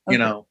 It's like,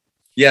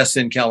 yes,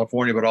 in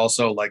California, but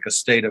also like a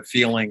state of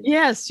feeling.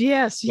 Yes,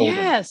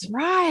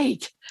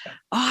 right. Oh,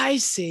 I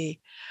see.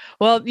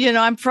 Well,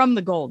 I'm from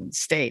the Golden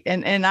State,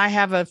 and I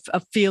have a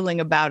feeling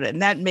about it,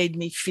 and that made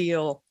me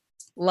feel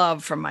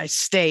love for my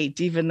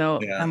state, even though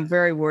I'm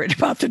very worried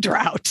about the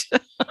drought.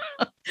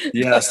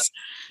 Yes.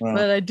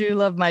 But I do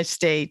love my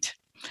state.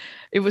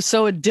 It was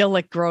so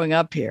idyllic growing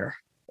up here.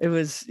 It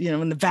was,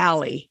 in the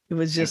valley. It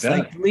was just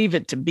like, leave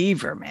it to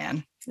Beaver,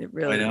 man. It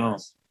really I know.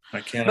 was.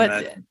 I can't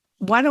imagine.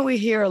 Why don't we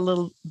hear a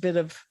little bit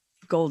of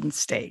Golden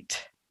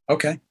State?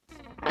 Okay.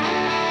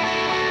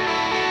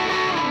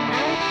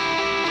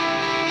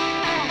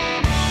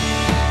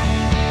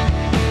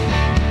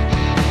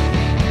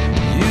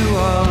 You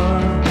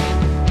are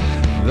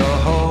the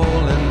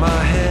hole in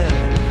my head.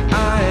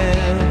 I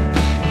am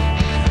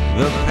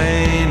the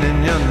pain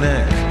in your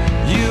neck.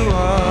 You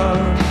are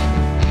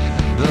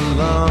the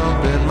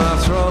lump in my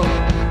throat.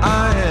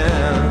 I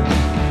am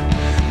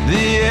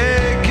the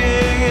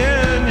aching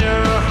in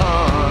your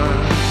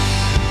heart.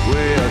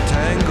 We are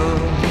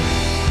tangled,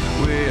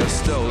 we are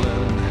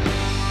stolen.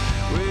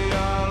 We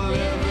are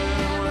living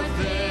where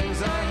things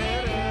are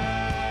hidden.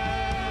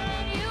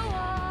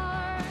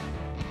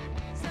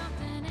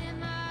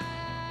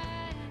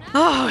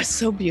 Oh, it's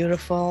so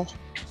beautiful.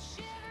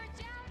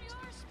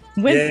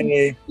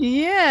 Yay.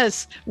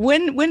 Yes.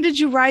 When did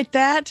you write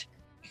that?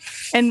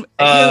 And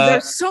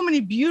there's so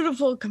many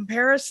beautiful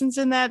comparisons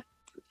in that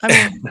I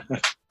mean,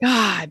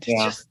 God,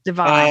 Yeah. just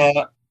divine.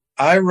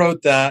 I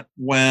wrote that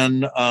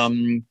when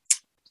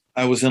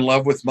I was in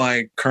love with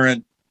my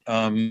current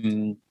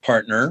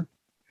partner,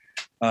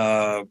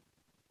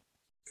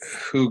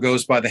 who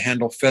goes by the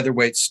handle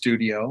Featherweight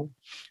Studio.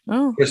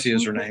 Oh, Chrissy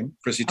is her name,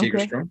 Chrissy Okay.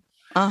 Tigerstrom.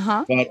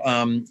 uh-huh. But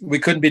we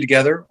couldn't be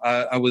together.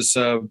 I was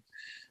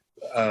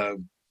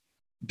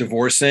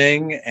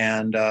divorcing,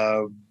 and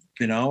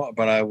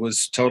but I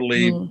was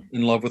totally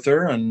in love with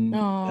her, and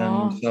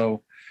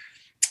so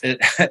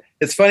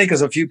it's funny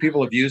because a few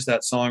people have used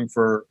that song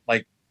for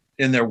like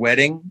in their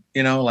wedding,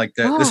 like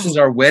this is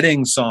our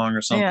wedding song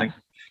or something,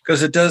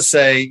 because it does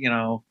say,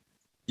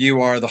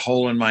 you are the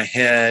hole in my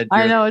head.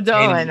 I know. You're the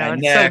pain in my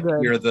It's neck, so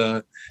good. you're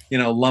the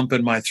lump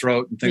in my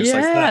throat and things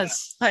like that.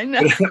 Yes, I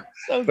know.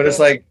 So But it's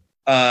good. like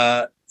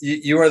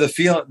you are the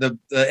feeling. The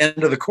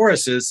end of the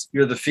chorus is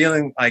you're the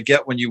feeling I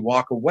get when you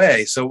walk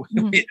away. So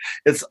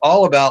it's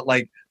all about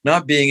like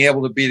not being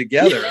able to be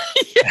together.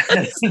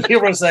 Yes. And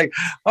people are saying,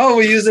 "Oh,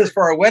 we use this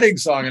for our wedding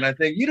song," and I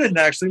think you didn't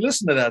actually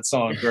listen to that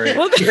song very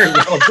well,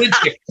 did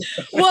you?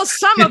 Well,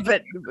 some of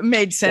it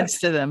made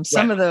sense to them.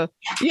 Some of the,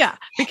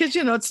 because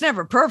it's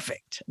never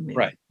perfect. I mean,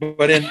 Right,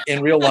 but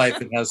in real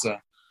life, it has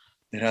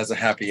a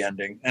happy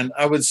ending, and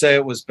I would say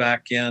it was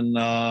back in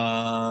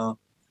I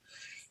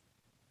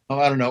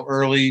don't know,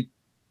 early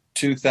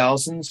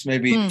 2000s,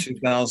 maybe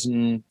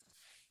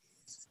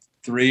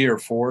 2003 or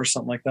 4,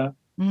 something like that.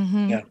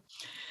 Mm-hmm. Yeah.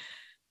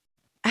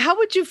 How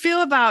would you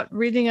feel about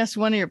reading us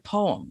one of your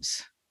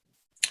poems?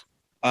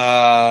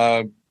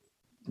 Well,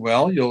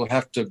 you'll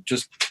have to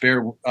just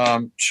bear.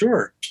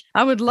 Sure.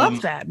 I would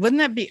love that. Wouldn't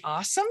that be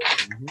awesome?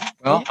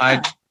 Well, Yeah.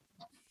 I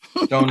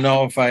don't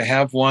know if I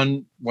have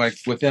one like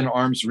within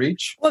arm's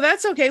reach. Well,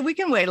 that's okay. We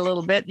can wait a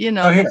little bit. Here,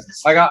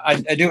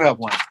 I do have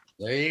one.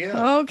 There you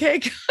go. Okay.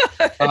 Good.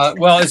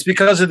 Well, it's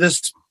because of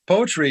this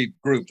poetry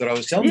group that I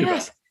was telling you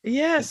about.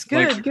 Yes.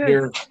 Like Good. Good.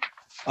 here,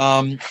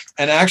 and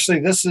actually,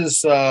 this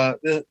is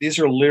these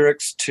are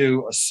lyrics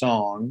to a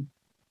song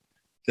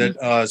that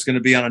is going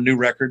to be on a new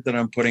record that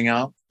I'm putting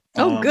out.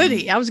 Oh,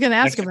 goody! I was going to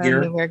ask next about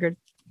year. a new record.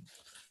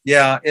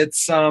 Yeah,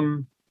 it's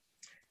the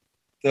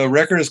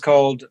record is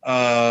called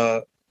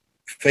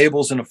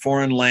Fables in a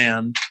Foreign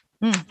Land,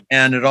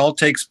 and it all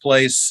takes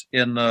place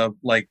in the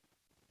like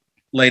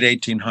late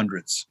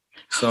 1800s.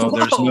 So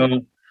there's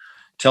no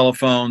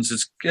telephones.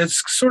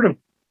 It's sort of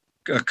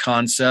a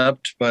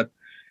concept, but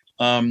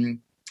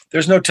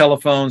there's no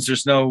telephones.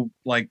 There's no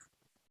like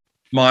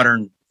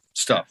modern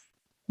stuff.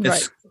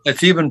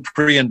 It's even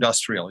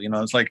pre-industrial.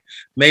 It's like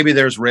maybe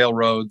there's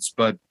railroads,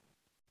 but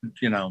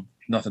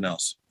nothing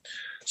else.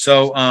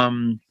 So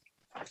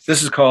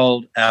this is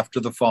called After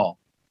the Fall.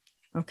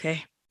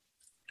 Okay.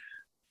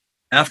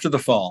 After the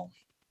fall,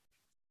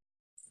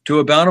 to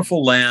a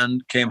bountiful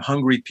land came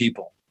hungry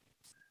people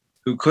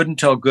who couldn't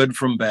tell good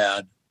from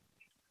bad.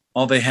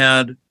 All they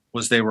had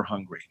was they were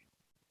hungry.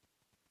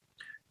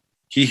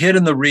 He hid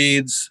in the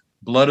reeds,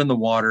 blood in the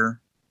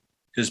water.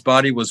 His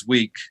body was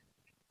weak.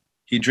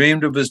 He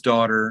dreamed of his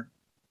daughter.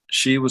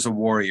 She was a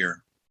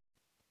warrior.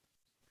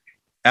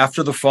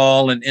 After the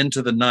fall and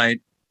into the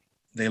night,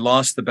 they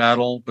lost the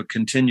battle but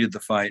continued the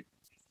fight.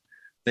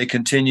 They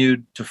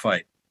continued to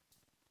fight.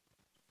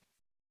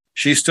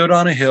 She stood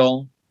on a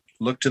hill,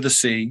 looked to the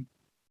sea.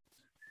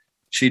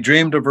 She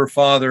dreamed of her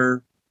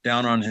father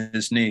down on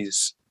his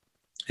knees.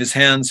 His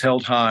hands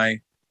held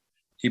high,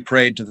 he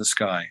prayed to the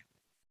sky.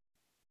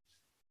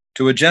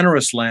 To a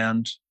generous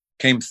land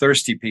came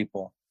thirsty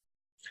people.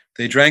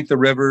 They drank the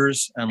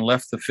rivers and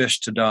left the fish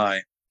to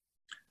die.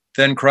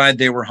 Then cried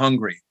they were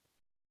hungry.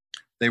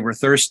 They were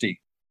thirsty.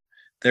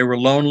 They were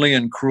lonely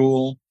and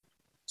cruel,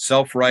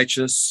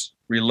 self-righteous,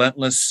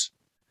 relentless.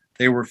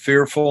 They were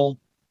fearful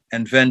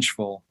and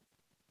vengeful,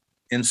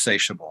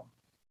 insatiable.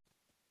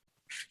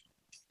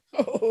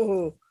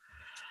 Oh,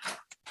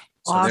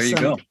 So awesome. there you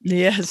go.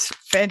 Yes,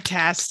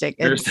 fantastic.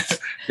 There's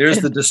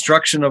the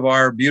destruction of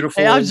our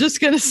beautiful. I was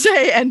just going to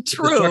say, and the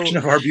true. destruction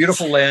of our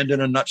beautiful land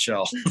in a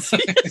nutshell.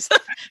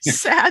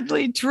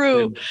 Sadly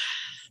true.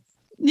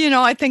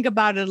 I think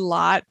about it a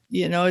lot,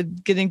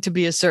 getting to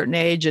be a certain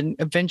age and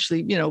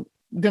eventually, going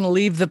to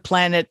leave the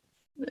planet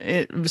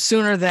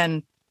sooner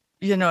than,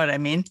 you know what I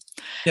mean?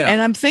 Yeah.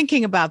 And I'm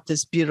thinking about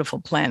this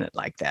beautiful planet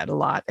like that a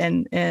lot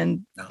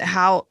and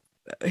how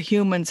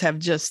humans have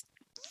just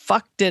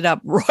fucked it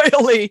up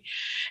royally.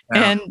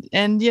 Yeah.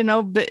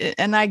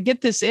 And I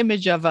get this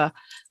image of a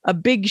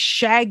big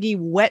shaggy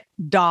wet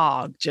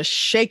dog just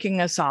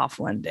shaking us off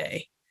one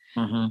day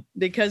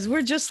because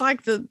we're just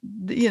like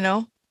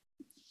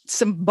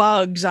some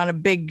bugs on a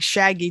big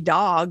shaggy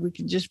dog. We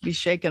can just be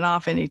shaken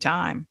off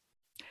anytime.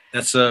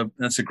 That's a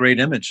great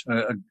image,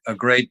 a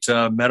great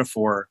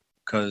metaphor,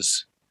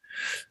 because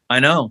I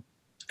know,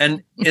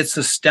 and it's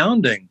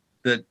astounding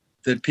that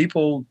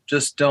people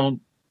just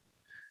don't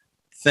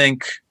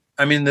think.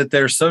 I mean, that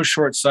they're so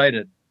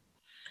short-sighted.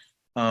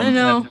 I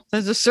know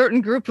there's a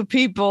certain group of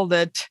people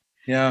that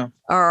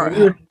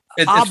are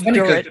it's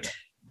obdurate.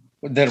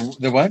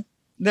 The what?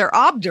 They're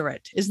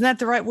obdurate. Isn't that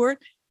the right word?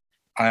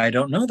 I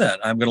don't know that.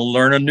 I'm going to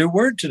learn a new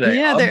word today.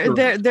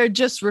 Yeah, they're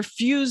just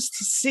refused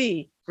to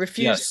see.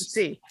 Refused to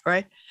see,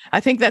 right? I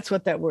think that's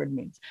what that word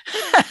means.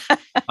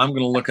 I'm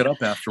going to look it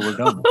up after we're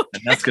done,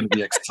 and that's going to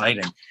be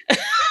exciting.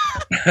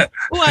 Oh,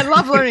 I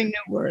love learning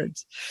new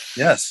words.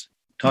 Yes.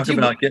 Let's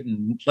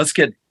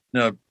get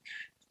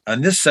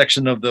on this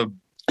section of the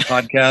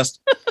podcast,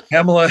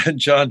 Pamela and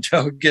John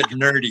Doe get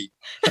nerdy.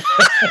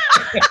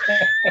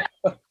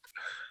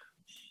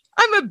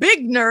 I'm a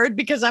big nerd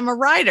because I'm a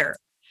writer.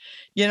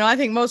 I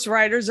think most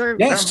writers are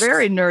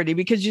very nerdy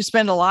because you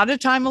spend a lot of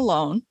time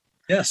alone.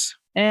 Yes.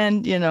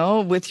 And,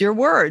 with your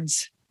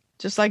words,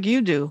 just like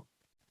you do.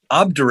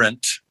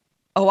 Obdurate.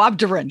 Oh,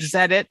 obdurate. Is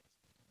that it?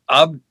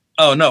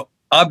 No.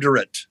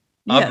 Obdurate.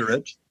 Yes.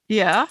 Obdurate.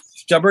 Yeah.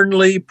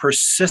 Stubbornly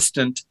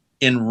persistent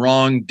in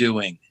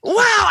wrongdoing. Wow,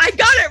 I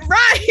got it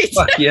right.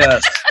 Fuck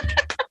yes.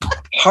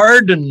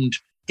 Hardened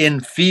in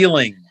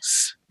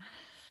feelings.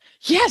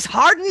 Yes,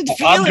 hardened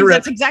feelings.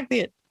 That's exactly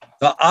it.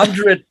 The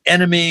obdurate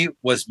enemy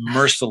was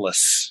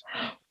merciless.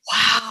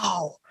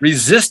 Wow.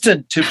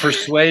 Resistant to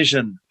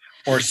persuasion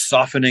or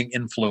softening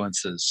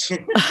influences.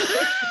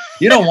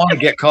 You don't want to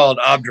get called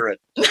obdurate.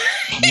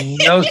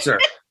 No, sir.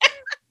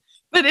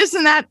 But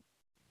isn't that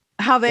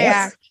how they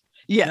act?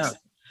 Yes. Yeah.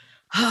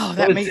 Oh,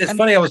 it's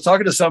funny. I was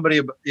talking to somebody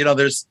about,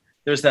 there's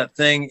that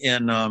thing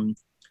in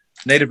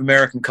Native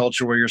American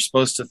culture where you're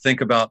supposed to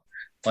think about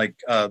like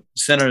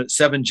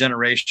 7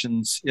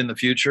 generations in the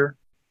future.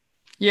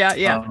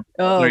 Yeah.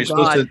 Oh,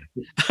 God.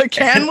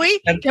 Can we?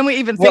 Can we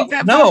even think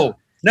that?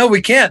 No,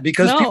 we can't,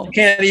 because people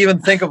can't even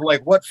think of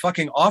like what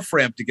fucking off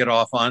ramp to get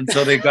off on.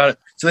 So they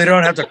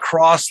don't have to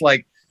cross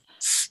like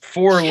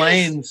 4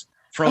 lanes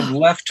from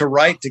left to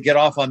right to get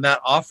off on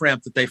that off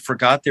ramp that they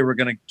forgot they were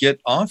going to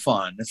get off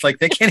on. It's like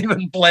they can't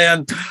even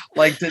plan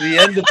like to the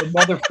end of the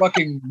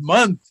motherfucking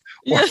month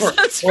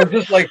or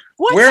just like,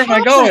 where am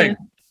I going?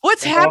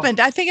 What's happened?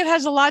 I think it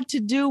has a lot to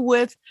do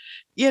with,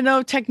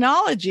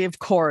 technology, of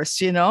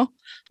course,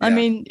 I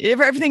mean,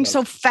 everything's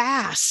so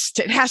fast.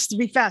 It has to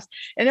be fast.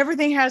 And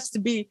everything has to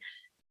be,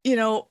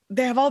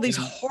 they have all these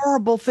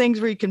horrible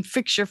things where you can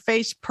fix your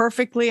face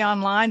perfectly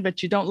online,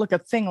 but you don't look a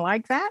thing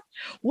like that.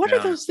 What are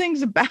those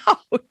things about?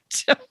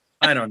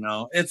 I don't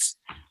know. It's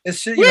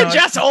we're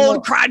just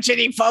old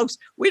crotchety folks.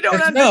 We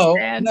don't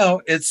understand.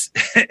 No, it's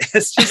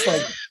just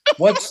like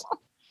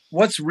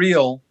what's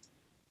real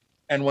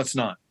and what's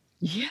not.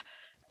 Yeah.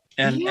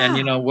 And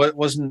what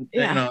wasn't,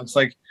 it's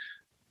like,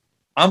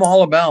 I'm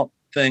all about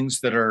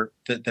things that are,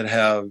 that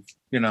have,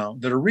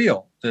 that are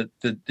real, that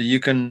you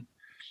can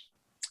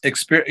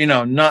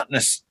experience, not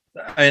necessarily.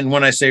 And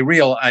when I say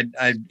real,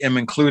 I am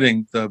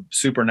including the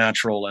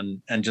supernatural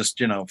and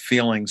just,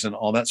 feelings and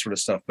all that sort of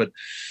stuff, but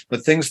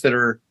things that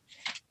are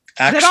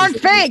actual, that aren't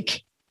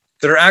fake,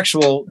 that are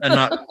actual and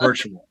not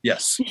virtual.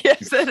 Yes.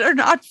 Yes. That are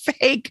not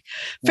fake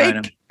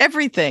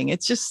everything.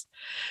 It's just,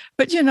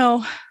 but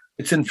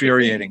it's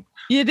infuriating.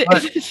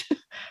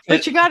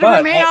 But you got to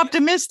remain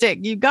optimistic.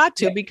 You got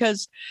to,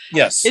 because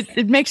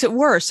it makes it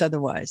worse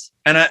otherwise.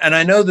 And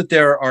I know that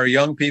there are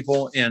young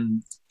people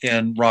in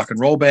rock and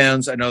roll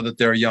bands. I know that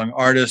there are young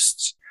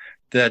artists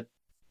that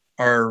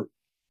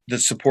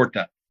support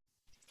that.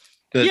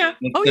 That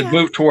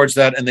move towards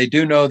that, and they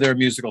do know their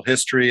musical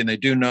history, and they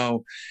do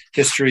know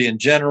history in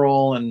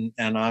general. And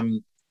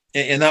I'm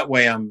in that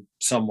way, I'm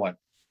somewhat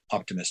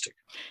optimistic.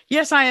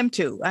 Yes, I am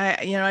too.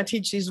 I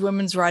teach these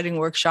women's writing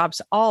workshops,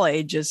 all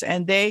ages,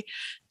 and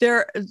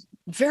they're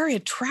very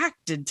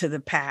attracted to the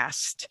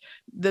past,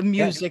 the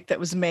music that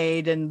was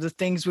made, and the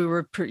things we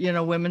were,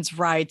 women's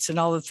rights, and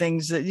all the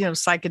things that,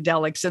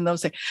 psychedelics and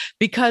those things,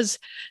 because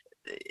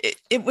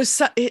it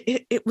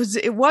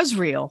was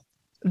real.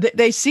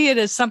 They see it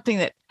as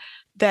something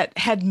that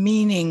had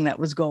meaning, that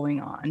was going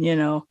on,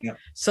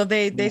 So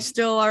they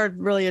still are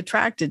really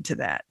attracted to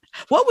that.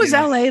 What was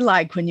LA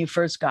like when you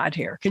first got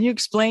here? Can you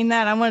explain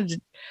that?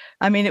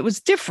 It was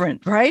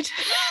different, right?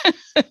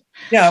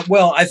 Yeah.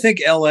 Well, I think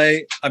LA,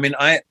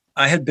 I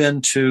had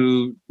been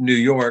to New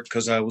York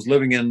because I was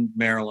living in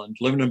Maryland,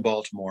 living in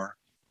Baltimore.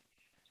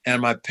 And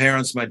my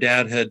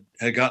dad had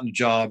gotten a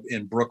job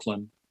in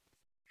Brooklyn.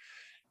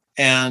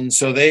 And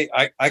so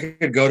I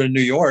could go to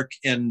New York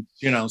in,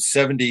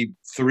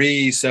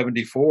 73,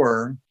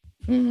 74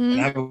 and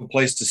have a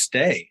place to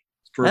stay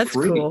for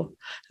free. That's cool.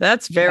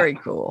 That's very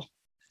cool.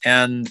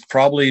 And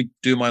probably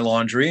do my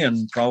laundry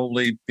and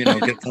probably,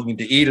 get something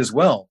to eat as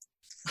well.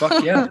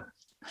 Fuck yeah.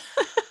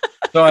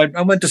 So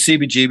I went to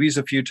CBGB's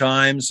a few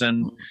times,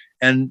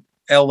 and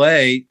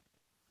LA,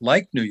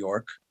 like New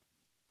York,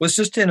 was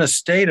just in a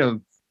state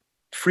of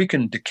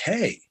freaking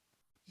decay.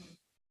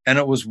 And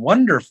it was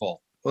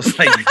wonderful. It was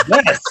like,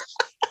 yes.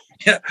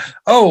 Yeah.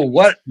 Oh,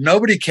 what?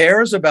 Nobody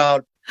cares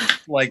about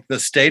like the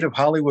state of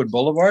Hollywood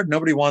Boulevard?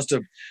 Nobody wants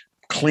to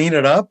clean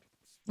it up?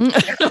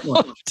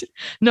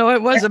 No,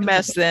 it was a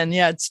mess then.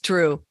 Yeah, it's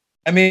true.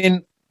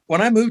 When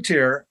I moved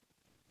here,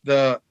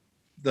 the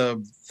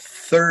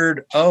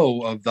third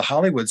O of the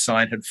Hollywood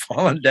sign had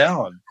fallen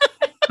down.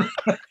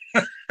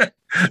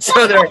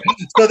 so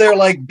they're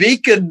like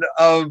beacon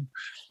of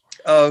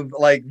of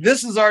like,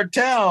 this is our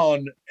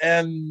town,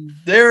 and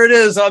there it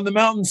is on the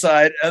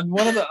mountainside, and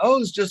one of the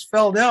O's just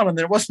fell down, and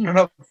there wasn't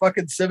enough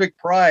fucking civic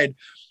pride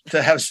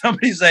to have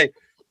somebody say,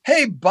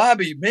 hey,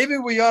 Bobby, maybe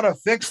we ought to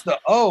fix the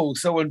O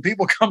so when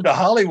people come to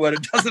Hollywood,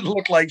 it doesn't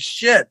look like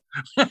shit.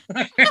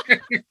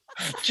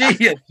 Gee,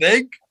 you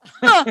think?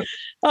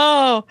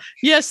 Oh,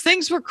 yes,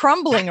 things were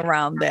crumbling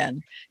around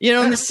then. You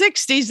know, in the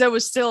 60s, there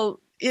was still,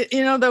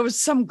 you know, there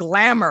was some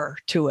glamour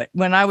to it.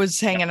 When I was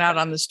hanging out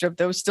on the Strip,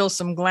 there was still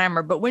some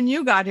glamour. But when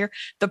you got here,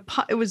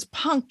 it was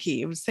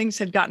punky. It was, things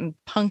had gotten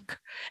punk.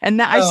 And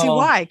that, I see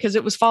why, because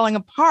it was falling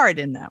apart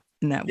in that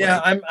way.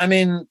 Yeah, I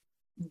mean,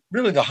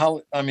 really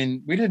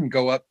we didn't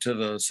go up to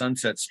the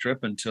Sunset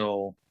Strip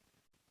until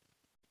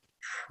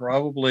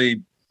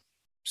probably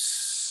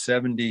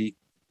 78,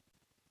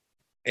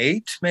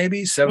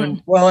 maybe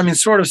seven. Well, I mean,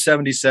 sort of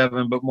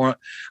 77, but more,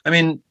 I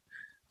mean,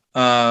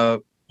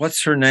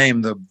 what's her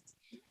name?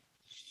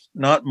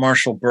 Not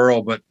Marshall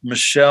Burrow, but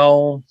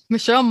Michelle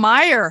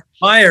Myers,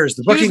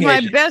 the booking agent. She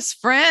was my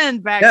best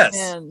friend back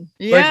then.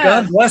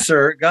 Yeah. But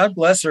God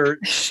bless her.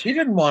 She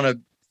didn't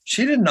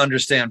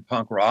understand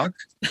punk rock.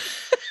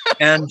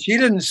 And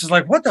she's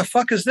like, what the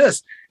fuck is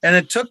this? And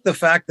it took the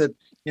fact that,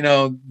 you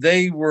know,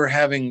 they were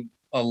having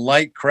a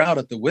light crowd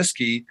at the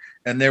Whiskey,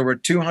 and there were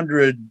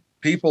 200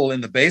 people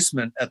in the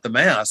basement at the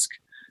Mask.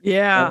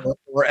 Yeah.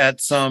 Or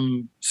at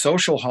some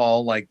social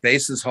hall like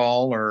Bases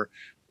Hall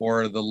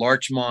or the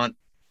Larchmont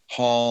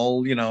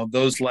Hall. You know,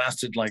 those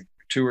lasted like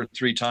 2 or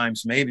 3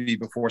 times maybe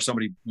before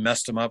somebody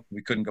messed them up.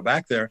 We couldn't go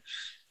back there.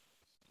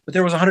 But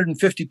there was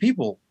 150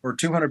 people or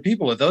 200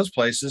 people at those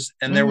places,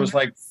 and there was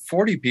like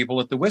 40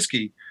 people at the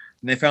Whiskey.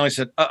 And they finally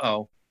said,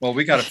 well,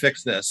 we got to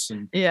fix this.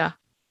 And yeah.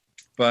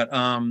 But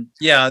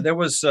there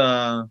was.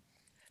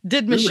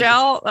 Did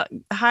Michelle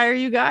hire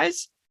you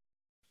guys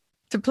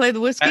to play the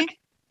Whiskey?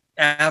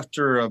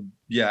 After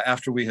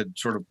we had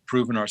sort of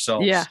proven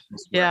ourselves.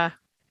 Yeah.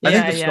 I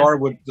think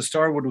the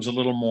Starwood was a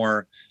little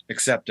more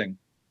accepting.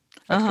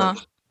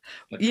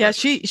 Yeah,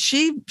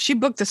 she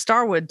booked the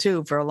Starwood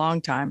too for a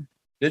long time.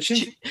 Did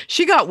she?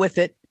 She got with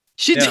it.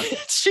 She did.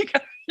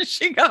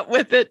 She got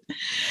with it.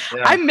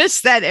 Yeah. I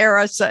missed that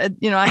era. So,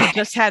 you know, I had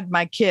just had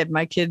my kid.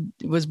 My kid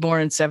was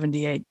born in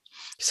 78.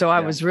 So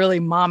I was really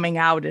momming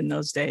out in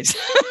those days.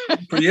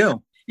 For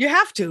you. You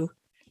have to.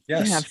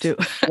 Yes. You have to.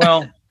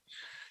 Well,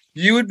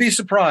 you would be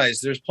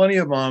surprised. There's plenty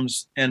of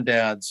moms and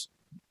dads,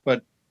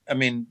 but I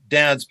mean,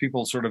 dads,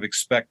 people sort of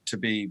expect to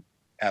be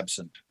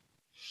absent,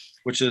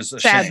 which is a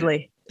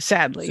shame.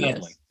 Sadly.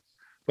 Yes.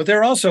 But there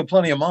are also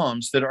plenty of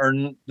moms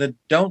that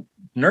don't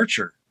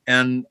nurture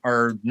and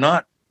are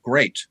not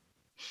great.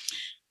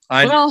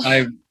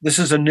 This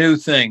is a new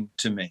thing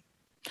to me.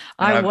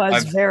 I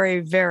was very,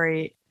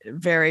 very,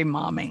 very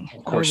momming.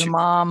 I was a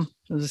mom.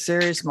 I was a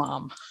serious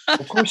mom.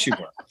 Of course you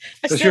were.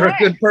 Because you're a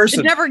good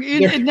person.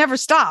 It never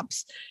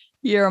stops.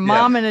 You're a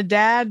mom and a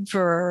dad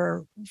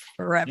for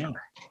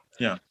forever.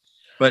 Yeah.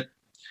 But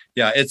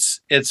yeah,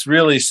 it's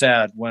really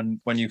sad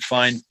when you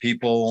find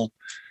people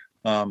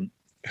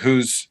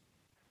whose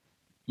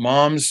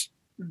moms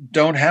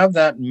don't have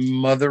that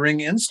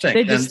mothering instinct.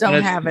 They just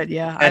don't have it.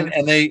 Yeah.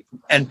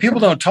 And people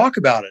don't talk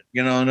about it,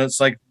 you know, and it's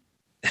like,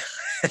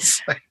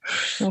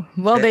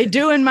 well, they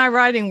do in my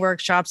writing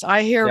workshops.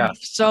 I hear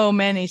so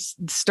many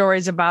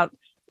stories about,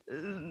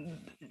 you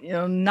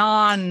know,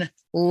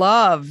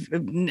 non-love,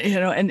 you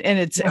know, and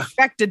it's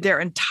affected their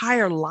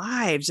entire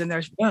lives. And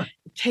it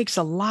takes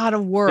a lot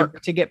of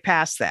work to get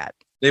past that.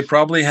 They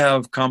probably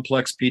have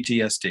complex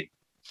PTSD.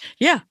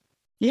 Yeah.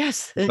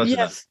 Yes.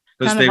 Yes.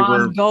 Kind of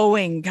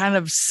ongoing, kind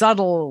of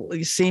subtle,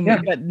 you see,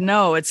 but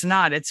no, it's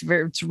not. It's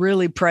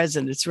really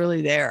present. It's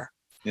really there.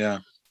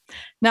 Yeah.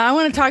 Now I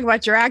want to talk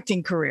about your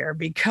acting career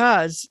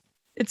because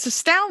it's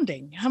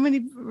astounding how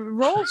many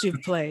roles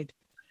you've played.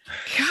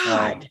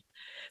 God,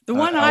 the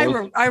one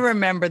I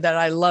remember that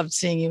I loved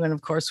seeing you in,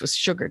 of course, was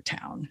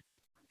Sugartown.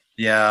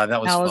 Yeah, that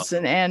was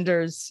Allison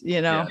Anders,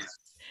 you know,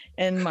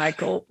 and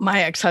Michael,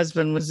 my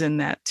ex-husband, was in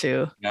that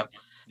too. Yep.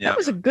 That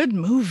was a good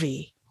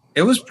movie.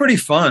 It was pretty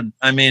fun.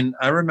 I mean,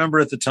 I remember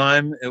at the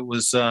time it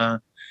was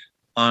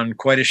on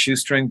quite a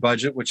shoestring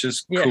budget, which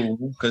is cool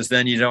because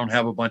then you don't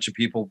have a bunch of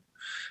people,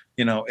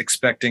 you know,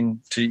 expecting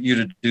you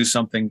to do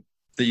something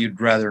that you'd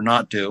rather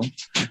not do.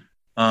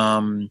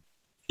 It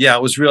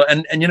was real.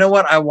 And you know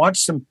what? I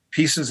watched some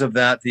pieces of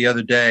that the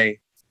other day,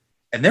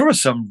 and there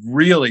was some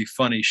really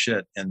funny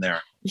shit in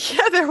there.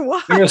 Yeah, there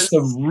was. There was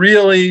some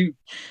really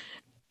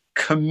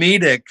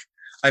comedic.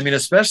 I mean,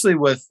 especially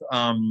with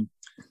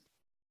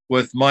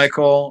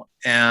Michael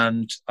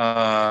and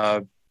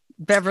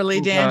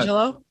Beverly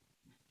D'Angelo.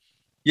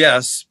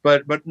 Yes,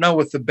 but no,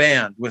 with the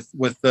band, with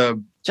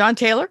the John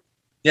Taylor.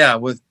 Yeah,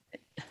 with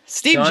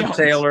Steve John Jones.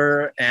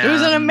 Taylor. And it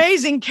was an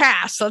amazing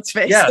cast. Let's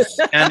face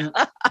it.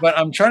 But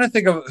I'm trying to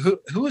think of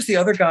who was the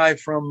other guy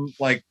from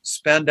like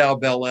Spandau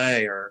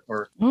Ballet or.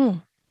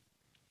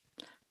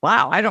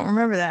 Wow, I don't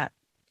remember that.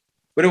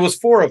 But it was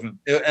 4 of them,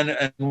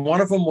 and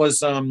one of them was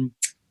the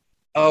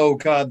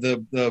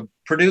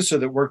producer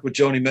that worked with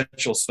Joni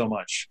Mitchell so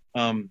much,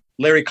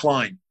 Larry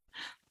Klein.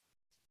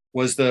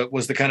 was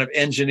the kind of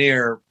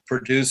engineer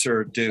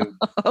producer dude.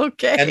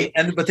 Okay.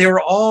 But they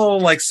were all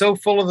like so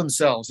full of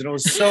themselves, and it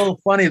was so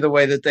funny the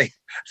way that they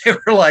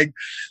were like,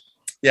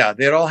 yeah,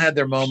 they had all had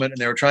their moment, and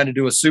they were trying to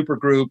do a super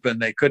group,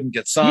 and they couldn't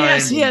get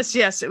signed.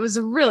 Yes. It was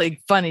a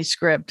really funny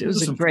script. It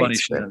was a great funny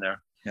script shit in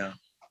there. Yeah.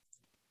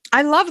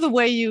 I love the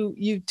way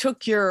you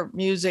took your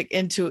music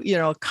into,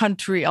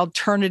 country,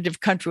 alternative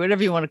country,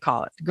 whatever you want to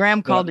call it.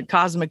 Graham called it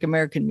cosmic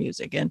American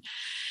music.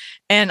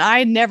 And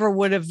I never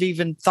would have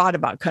even thought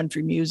about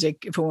country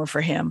music if it weren't for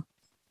him.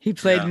 He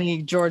played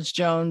me George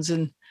Jones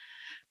and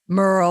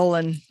Merle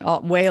and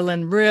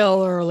Waylon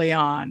real early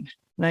on,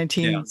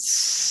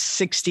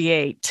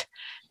 1968.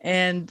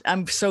 And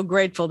I'm so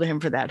grateful to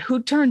him for that.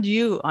 Who turned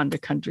you onto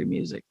country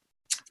music?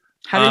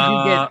 How did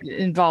you get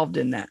involved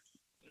in that?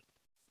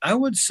 I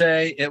would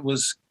say it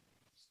was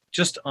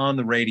just on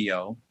the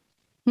radio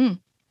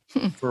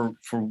for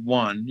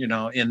one,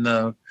 in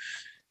the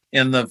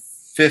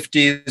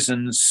 50s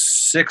and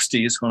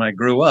 60s when I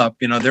grew up,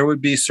 there would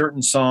be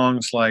certain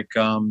songs like,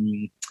 I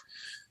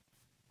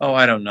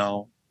don't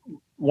know,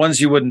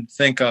 ones you wouldn't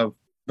think of,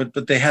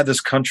 but they had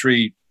this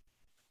country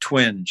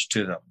twinge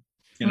to them,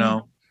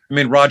 I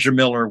mean, Roger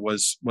Miller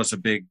was a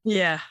big,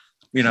 like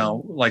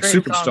great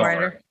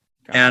superstar.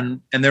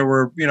 And there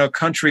were,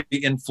 country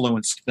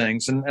influenced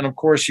things. And of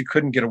course you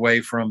couldn't get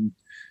away from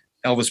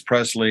Elvis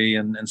Presley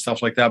and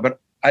stuff like that. But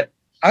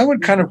I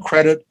would kind of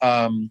credit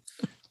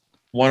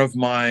one of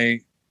my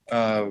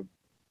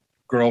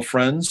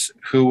girlfriends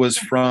who was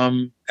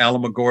from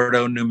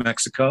Alamogordo, New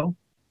Mexico.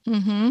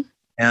 Mm-hmm.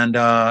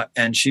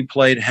 And she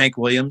played Hank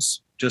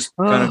Williams, just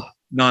kind of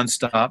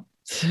nonstop.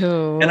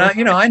 And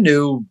I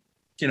knew,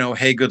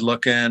 Hey Good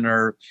Looking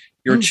or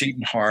Your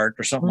Cheating Heart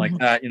or something like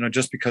that,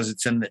 just because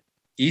it's in the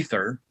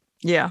ether.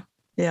 Yeah.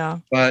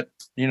 But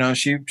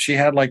she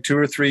had like 2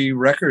 or 3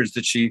 records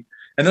that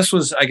and this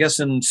was, I guess,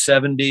 in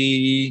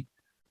 72,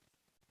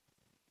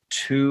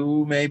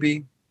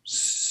 maybe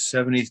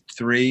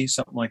 73,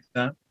 something like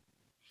that.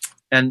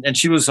 And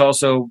she was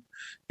also,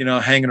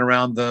 hanging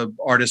around the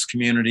artist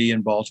community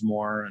in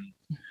Baltimore.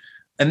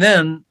 And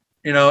then,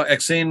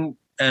 Exene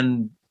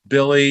and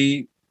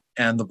Billy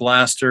and the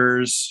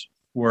Blasters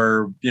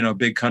were,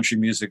 big country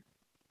music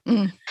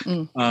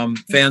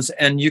fans,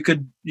 and you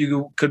could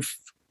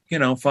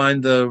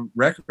find the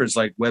records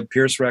like Webb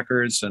Pierce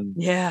records and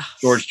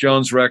George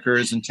Jones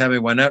records and Tammy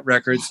Wynette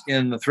records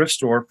in the thrift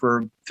store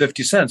for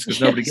 50 cents because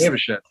nobody gave a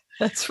shit.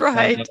 That's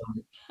right.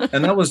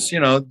 And that was,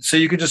 so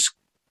you could just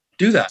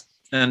do that,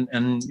 and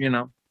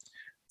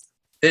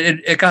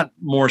it got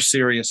more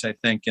serious, I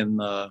think, in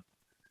the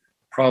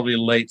probably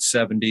late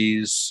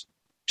 70s.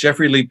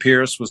 Jeffrey Lee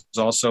Pierce was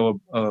also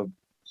a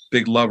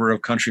big lover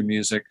of country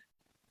music.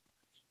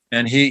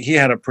 And he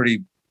had a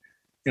pretty,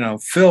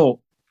 Phil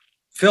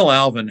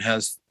Alvin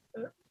has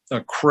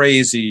a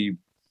crazy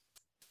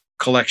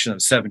collection of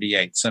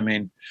 78s. I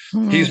mean,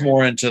 he's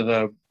more into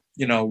the,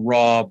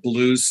 raw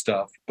blues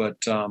stuff, but,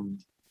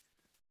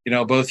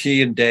 both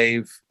he and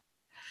Dave.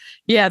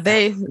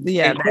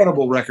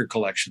 Incredible record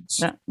collections.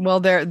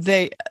 Well,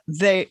 they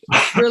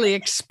really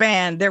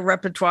expand. Their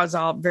repertoire is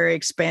all very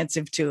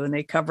expansive too. And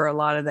they cover a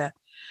lot of that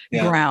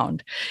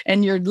ground.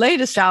 And your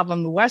latest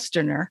album, The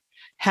Westerner,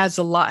 has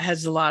a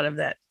lot of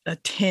that, a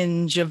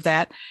tinge of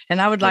that.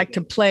 And I would like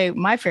to play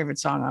my favorite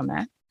song on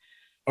that.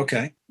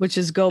 Okay. Which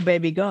is Go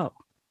Baby Go.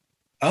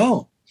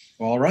 Oh,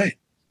 all right.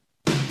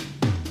 You're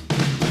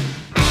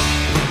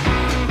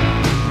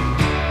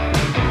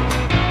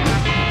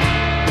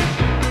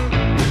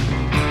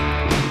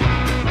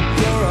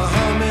a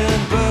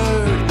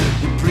hummingbird,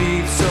 you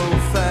breathe so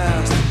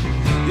fast.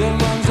 Your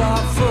lungs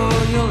are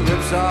full, your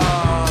lips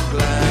are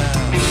glass.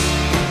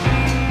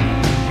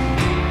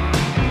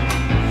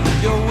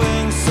 Your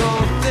wings so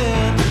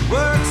thin,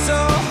 work so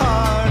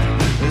hard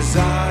as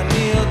I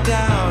kneel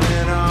down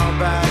in our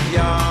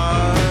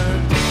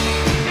backyard.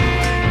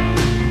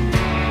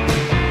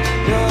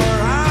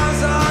 Your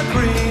eyes are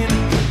green,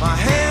 my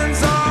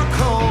hands are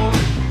cold,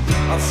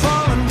 are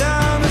falling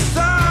down the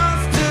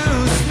stars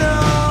to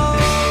snow.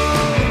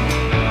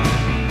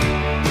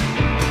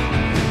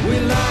 We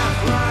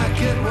laugh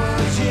like it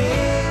was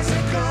years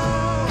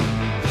ago.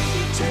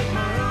 You take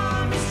my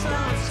arm, it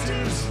starts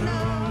to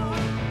snow.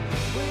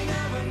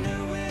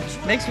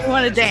 Makes me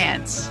want to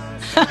dance.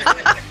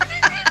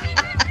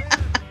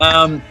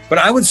 But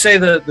I would say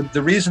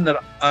the reason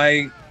that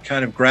I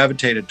kind of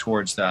gravitated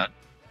towards that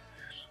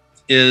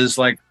is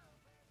like,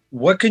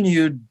 what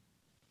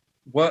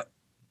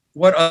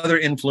other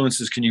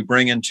influences can you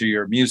bring into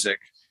your music?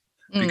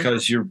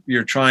 Because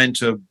you're trying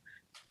to,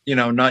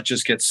 not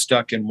just get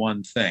stuck in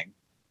one thing.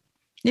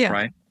 Yeah.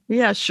 Right.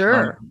 Yeah,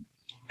 sure.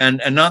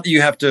 And not that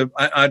you have to,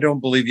 I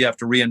don't believe you have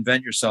to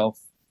reinvent yourself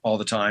all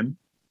the time,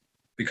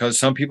 because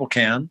some people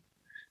can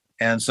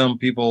and some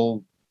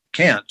people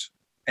can't,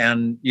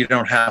 and you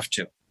don't have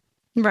to.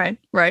 Right.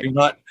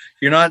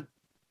 You're not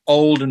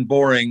old and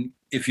boring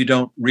if you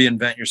don't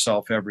reinvent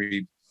yourself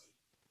every,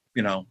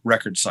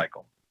 record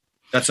cycle.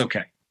 That's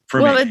okay.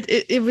 for well, me.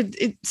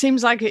 it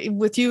seems like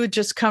with you, it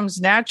just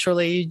comes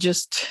naturally.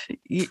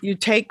 You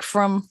take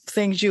from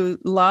things you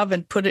love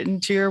and put it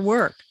into your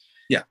work.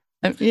 Yeah.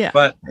 Yeah.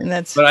 But and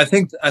that's, I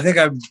think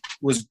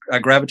I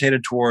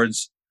gravitated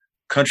towards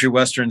country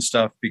western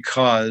stuff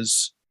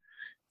because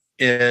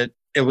it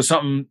was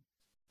something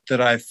that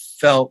I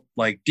felt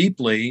like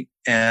deeply,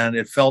 and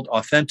it felt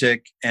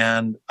authentic,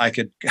 and I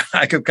could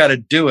kind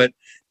of do it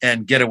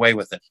and get away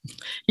with it.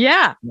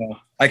 yeah. You know,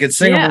 I could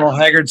sing a Merle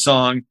Haggard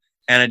song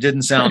and it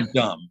didn't sound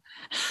dumb.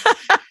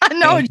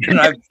 No, and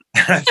I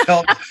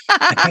felt,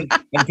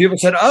 and people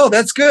said, "Oh,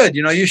 that's good.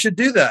 You know, you should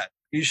do that.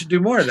 You should do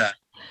more of that."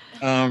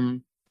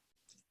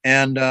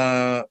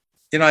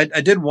 You know,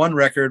 I did one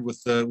record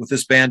with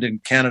this band in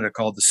Canada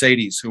called the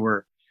Sadies, who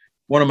were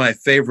one of my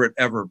favorite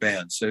ever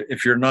bands. So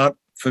if you're not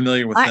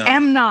familiar with them, I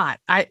am not.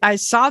 I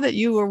saw that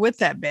you were with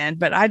that band,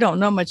 but I don't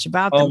know much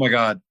about them. Oh my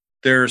God,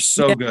 they're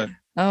so good.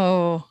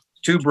 Oh,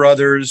 two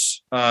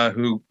brothers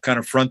who kind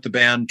of front the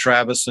band,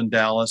 Travis and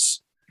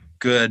Dallas.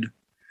 Good.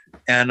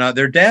 And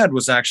their dad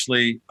was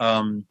actually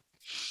a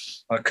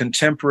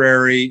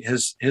contemporary.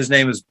 His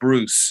name is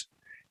Bruce,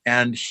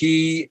 and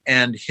he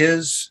and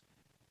his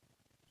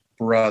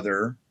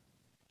brother,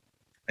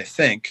 I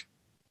think,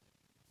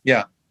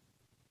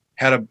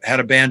 had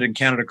a band in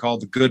Canada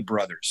called the Good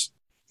Brothers,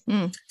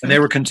 and they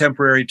were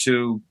contemporary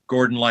to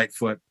Gordon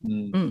Lightfoot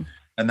and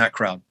that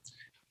crowd.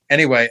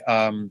 Anyway,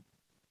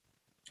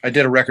 I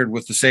did a record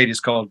with the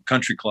Sadies called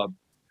Country Club,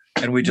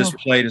 and we just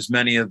played as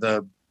many of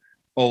the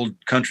old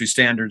country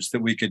standards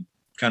that we could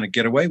kind of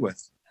get away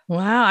with.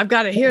 Wow, I've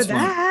got to hear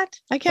that.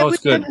 I can't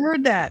believe I haven't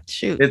heard that.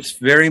 Shoot. It's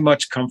very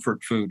much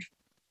comfort food.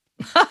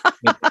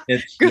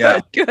 It's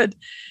good.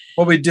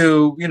 What we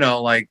do, you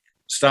know, like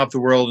Stop the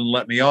World and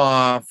Let Me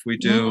Off. We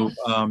do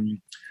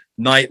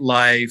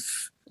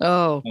Nightlife.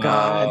 Oh,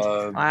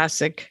 God.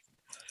 Classic.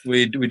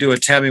 We do a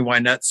Tammy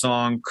Wynette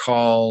song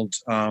called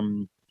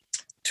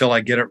Till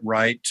I Get It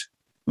Right.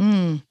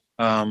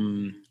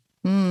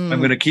 I'm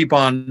going to keep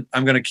on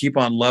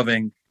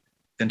loving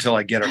until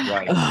I get it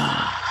right.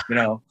 You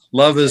know,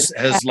 love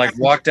has like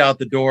walked out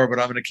the door, but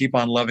I'm going to keep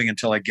on loving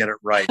until I get it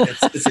right.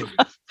 It's a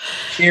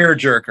tear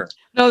jerker.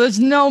 No, there's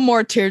no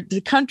more tear. The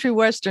country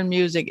western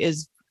music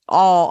is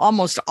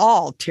almost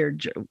all tear.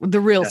 The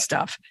real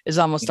stuff is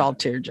almost all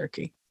tear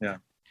jerky. Yeah.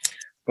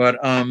 But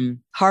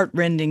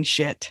heartrending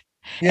shit.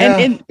 Yeah.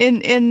 And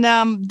in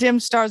Dim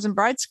Stars and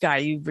Bright Sky,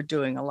 you were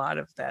doing a lot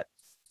of that.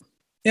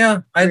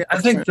 Yeah, I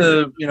think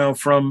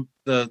from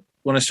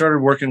when I started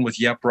working with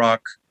Yep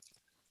Rock,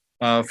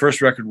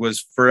 first record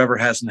was Forever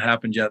Hasn't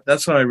Happened Yet.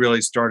 That's when I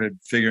really started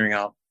figuring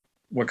out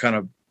what kind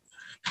of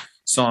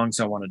songs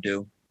I want to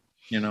do,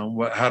 you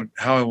know,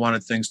 how I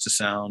wanted things to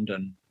sound,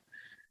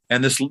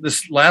 and this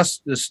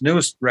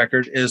newest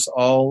record is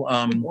all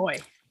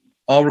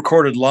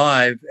recorded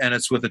live, and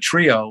it's with a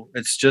trio.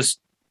 It's just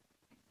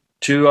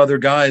two other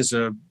guys,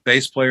 a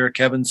bass player,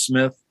 Kevin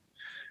Smith,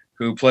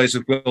 who plays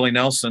with Willie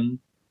Nelson.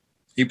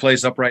 He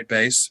plays upright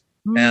bass,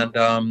 and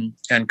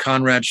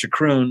Conrad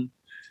Chacroon,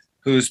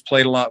 who's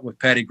played a lot with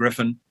Patty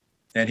Griffin,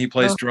 and he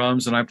plays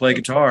drums, and I play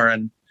guitar.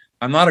 And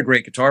I'm not a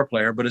great guitar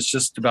player, but it's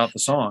just about the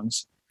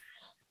songs.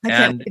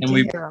 And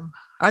we hear them.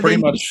 Are pretty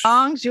they much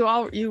songs you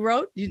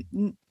wrote?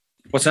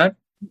 What's that?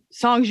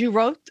 Songs you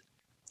wrote?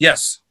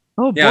 Yes.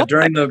 Oh, yeah.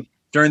 boy.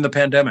 During the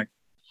pandemic.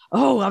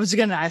 Oh, I was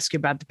going to ask you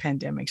about the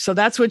pandemic. So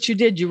that's what you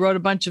did. You wrote a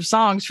bunch of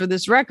songs for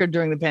this record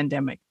during the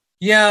pandemic.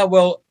 Yeah.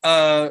 Well,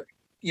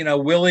 you know,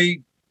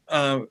 Willie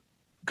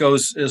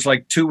is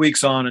like 2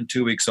 weeks on and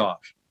 2 weeks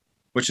off,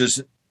 which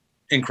is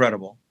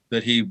incredible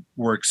that he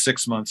works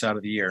 6 months out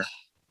of the year,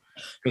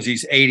 because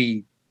he's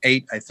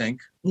 88, I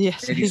think.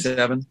 Yes.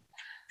 87.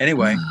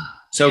 Anyway,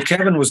 so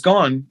Kevin was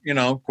gone, you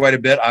know, quite a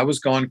bit. I was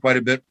gone quite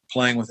a bit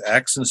playing with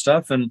X and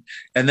stuff. And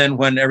then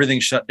when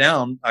everything shut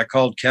down, I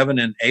called Kevin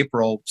in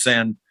April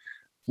saying,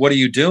 "What are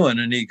you doing?"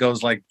 And he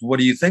goes like, "What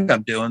do you think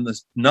I'm doing?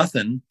 There's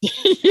nothing."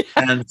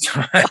 And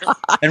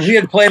we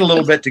had played a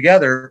little bit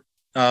together.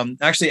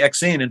 Actually,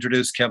 Exene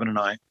introduced Kevin and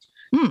I.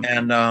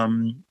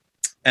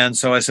 And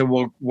so I said,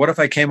 "Well, what if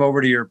I came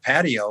over to your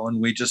patio and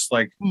we just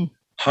like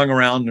hung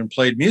around and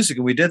played music?"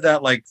 And we did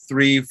that like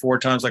 3-4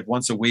 times, like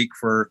once a week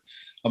for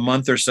a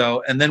month or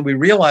so. And then we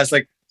realized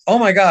like, oh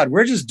my God,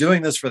 we're just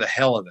doing this for the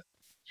hell of it.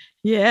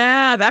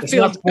 Yeah, that it's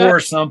feels not for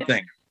good.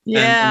 something.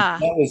 Yeah.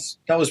 And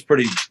that was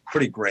pretty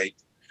great.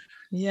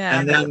 Yeah.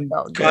 And then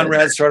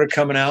Conrad started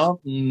coming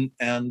out,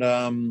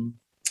 and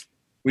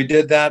we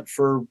did that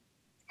for,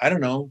 I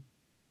don't know,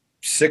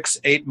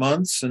 6-8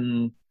 months.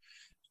 And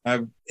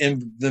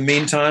in the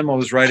meantime, I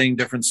was writing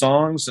different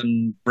songs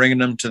and bringing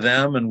them to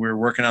them, and we were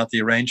working out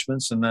the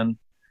arrangements. And then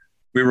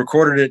we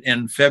recorded it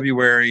in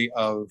February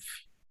of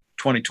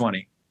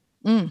 2020.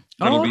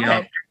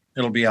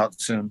 It'll be out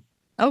soon.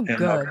 Oh,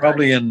 good.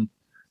 Probably in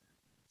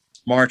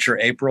March or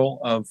April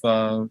of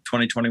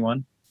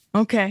 2021.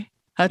 Okay.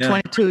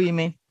 22, you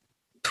mean?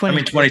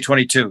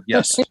 2022.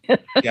 Yes.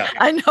 Yeah.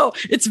 I know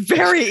it's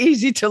very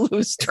easy to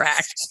lose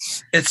track.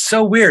 It's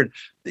so weird.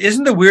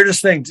 Isn't the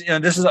weirdest thing?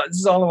 This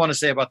is all I want to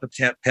say about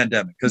the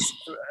pandemic, because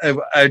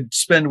I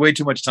spend way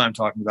too much time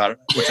talking about it,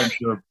 which I'm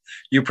sure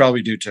you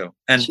probably do too.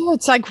 And Sure,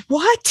 it's like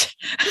what?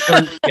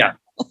 yeah,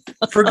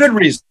 for good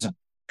reason.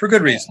 For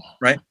good reason,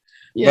 right?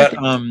 Yeah.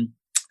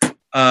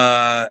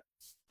 But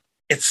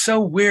it's so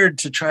weird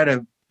to try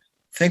to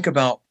think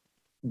about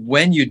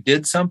when you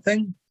did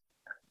something.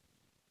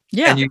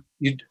 Yeah. And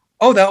you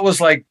that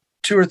was like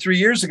 2 or 3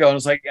 years ago. And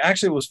it's like,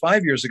 actually it was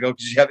 5 years ago,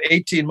 because you have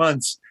 18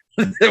 months.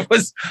 It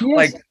was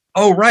like,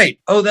 oh, right.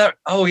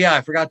 Oh yeah.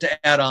 I forgot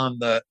to add on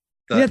the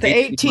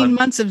 18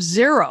 months of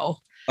zero.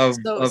 Of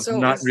So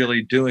not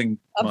really doing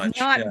of much.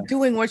 not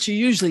doing what you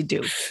usually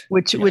do,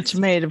 which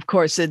made, of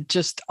course, it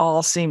just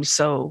all seems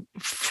so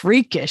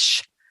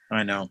freakish.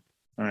 I know.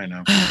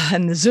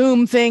 And the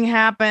Zoom thing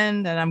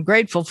happened, and I'm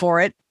grateful for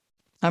it.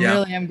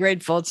 I'm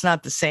grateful. It's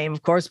not the same,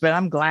 of course, but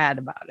I'm glad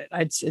about it.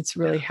 It's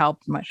really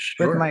helped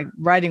with my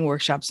writing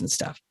workshops and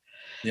stuff.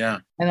 Yeah.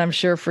 And I'm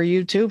sure for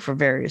you too, for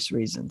various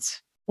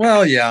reasons.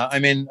 Well, yeah. I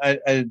mean,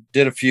 I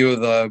did a few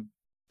of the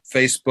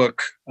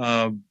Facebook,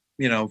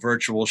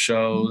 virtual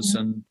shows,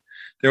 and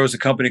there was a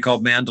company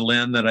called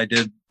Mandolin that I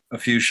did a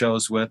few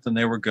shows with, and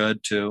they were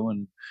good too.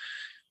 And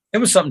it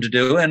was something to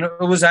do, and it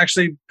was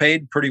actually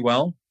paid pretty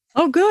well.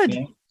 Oh, good.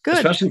 Good.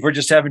 Especially for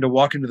just having to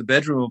walk into the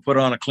bedroom and put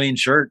on a clean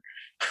shirt.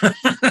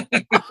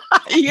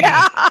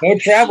 Yeah. No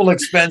travel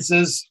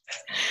expenses.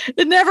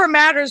 It never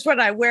matters what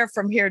I wear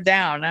from here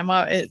down.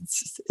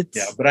 It's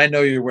yeah, but I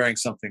know you're wearing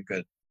something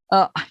good.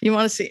 You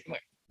want to see?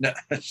 No,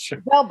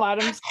 sure. Bell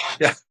bottoms.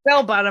 Yeah.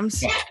 Bell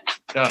bottoms.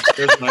 Yeah,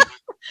 there's my.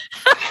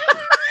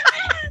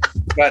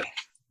 But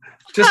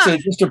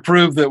just to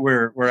prove that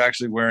we're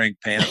actually wearing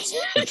pants.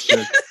 That's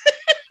good.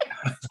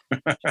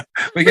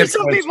 We get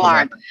some people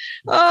aren't.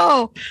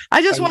 Oh,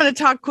 I just want to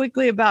talk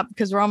quickly about,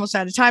 because we're almost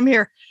out of time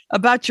here,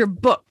 about your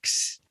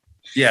books.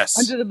 Yes.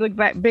 Under the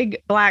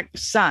Big Black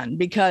Sun,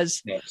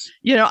 because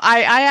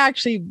I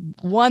actually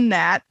won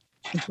that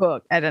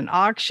book at an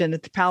auction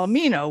at the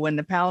Palomino when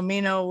the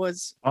Palomino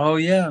was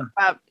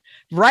about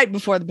right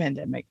before the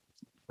pandemic,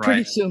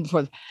 pretty soon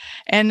before.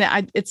 And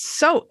it's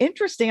so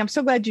interesting. I'm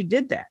so glad you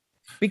did that,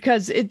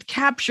 because it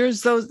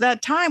captures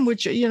that time,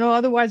 which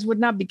otherwise would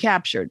not be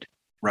captured.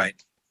 Right.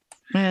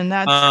 And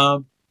that's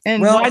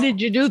why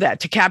did you do that?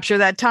 To capture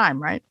that time,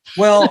 right?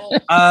 Well,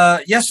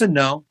 yes and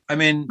no. I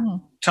mean,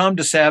 Tom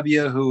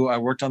DeSavia, who I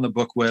worked on the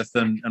book with,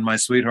 and my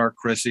sweetheart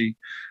Chrissy,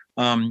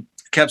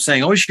 kept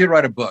saying, "Oh, you should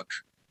write a book."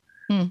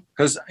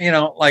 Because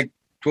like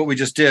what we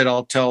just did,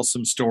 I'll tell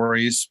some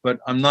stories, but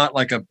I'm not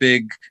like a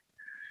big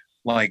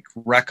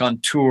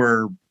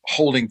raconteur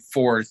holding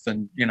forth,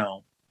 and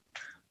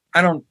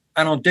I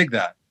don't dig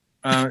that.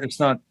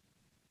 It's not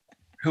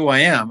who I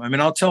am. I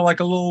mean, I'll tell like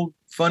a little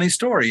funny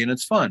story, and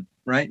it's fun,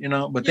 right?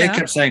 But they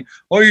kept saying,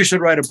 "Oh, you should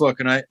write a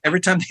book," and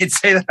every time they'd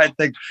say that, I'd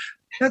think,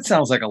 that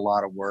sounds like a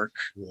lot of work.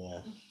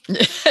 Yeah,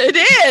 it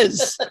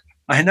is.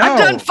 I know. I've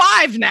done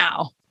 5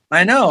 now.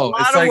 I know.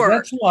 It's like,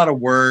 that's a lot of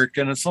work,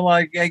 and it's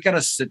like I got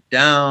to sit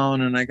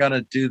down and I got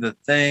to do the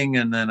thing,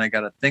 and then I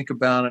got to think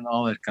about it and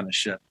all that kind of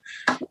shit.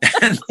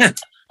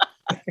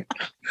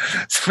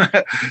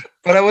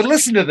 But I would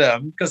listen to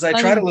them, because I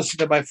try to listen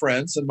to my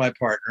friends and my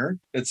partner.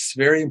 It's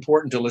very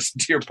important to listen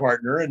to your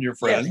partner and your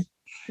friend.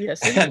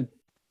 Yes.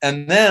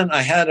 And then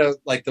I had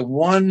the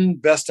one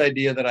best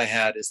idea that I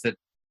had is that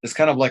it's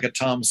kind of like a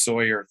Tom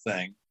Sawyer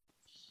thing,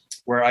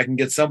 where I can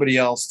get somebody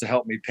else to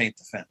help me paint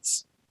the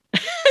fence.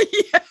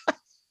 Yeah.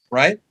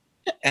 Right.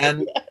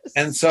 And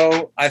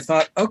so I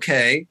thought,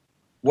 okay,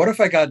 what if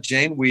I got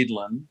Jane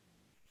Weedland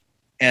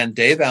and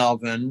Dave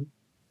Alvin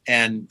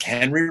and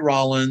Henry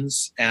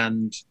Rollins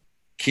and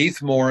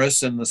Keith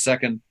Morris in the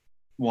second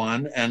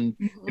one, and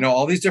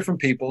all these different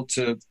people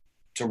to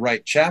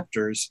write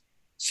chapters,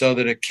 so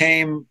that it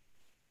came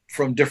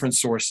from different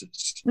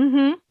sources.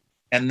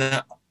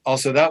 And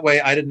also that way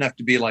I didn't have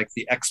to be like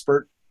the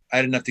expert.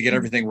 I didn't have to get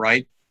everything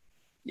right.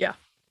 Yeah.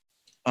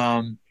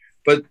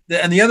 But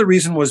the other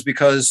reason was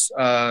because we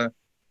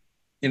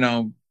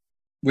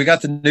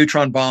got the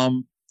neutron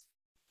bomb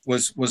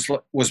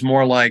was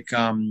more like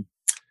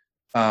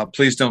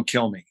Please Don't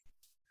Kill Me,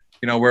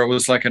 where it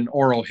was like an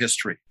oral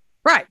history.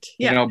 Right.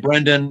 Yeah.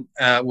 Brendan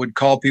would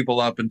call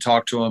people up and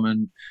talk to them,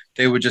 and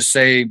they would just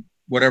say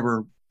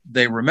whatever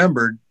they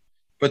remembered,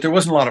 but there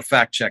wasn't a lot of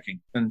fact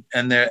checking.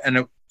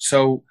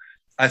 So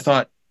I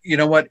thought, you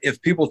know what, if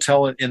people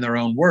tell it in their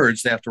own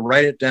words, they have to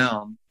write it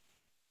down,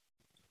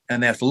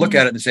 and they have to look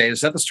at it and say,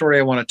 is that the story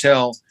I want to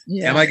tell?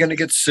 Yeah. Am I going to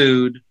get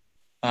sued?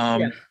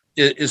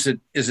 Is it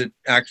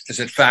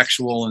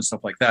factual and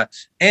stuff like that?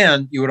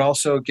 And you would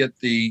also get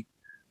the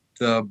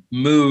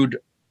mood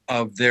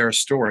of their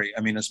story.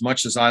 I mean, as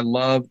much as I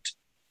loved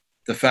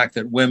the fact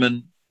that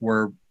women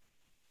were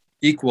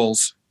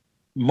equals,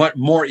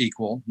 more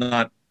equal,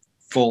 not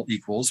full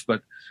equals,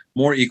 but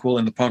more equal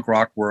in the punk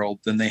rock world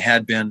than they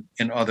had been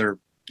in other,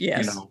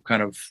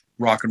 kind of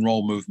rock and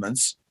roll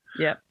movements.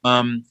 Yeah.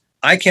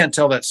 I can't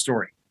tell that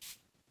story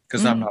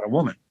because I'm not a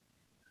woman.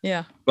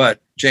 Yeah.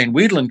 But Jane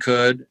Weedland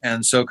could,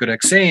 and so could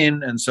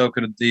Exene, and so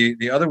could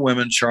the other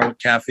women, Charlotte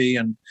Caffey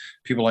and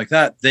people like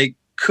that. They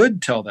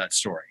could tell that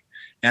story.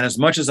 And as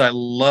much as I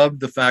loved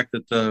the fact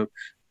that the,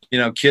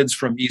 kids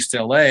from East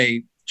LA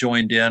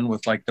joined in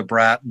with like the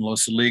Brat and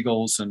Los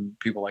Illegals and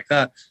people like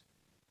that,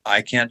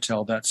 I can't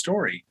tell that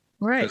story.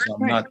 Right. Because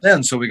I'm not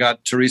then. So we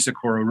got Teresa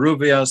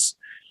Covarrubias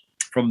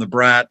from the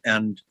Brat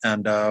and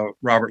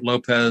Robert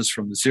Lopez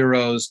from the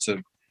Zeros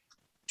to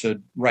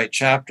write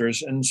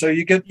chapters. And so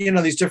you get,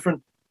 these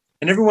different,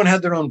 and everyone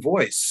had their own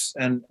voice.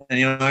 And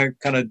I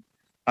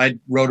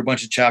wrote a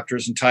bunch of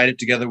chapters and tied it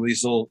together with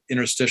these little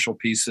interstitial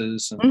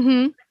pieces.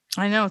 And,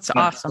 I know, it's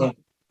awesome.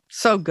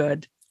 So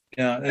good.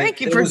 Yeah.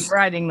 Thank you for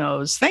writing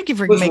those. Thank you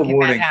for making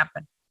rewarding. that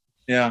happen.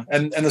 Yeah.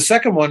 And the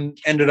second one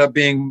ended up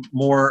being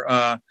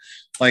more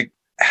like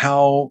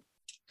how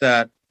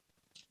that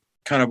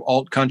kind of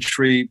alt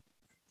country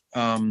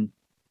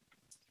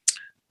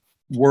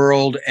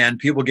world and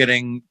people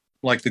getting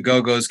like the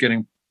Go-Go's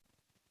getting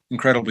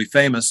incredibly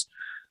famous,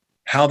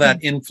 how that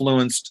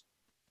influenced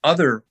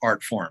other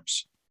art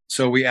forms.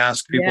 So we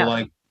asked people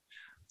like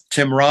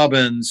Tim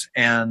Robbins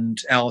and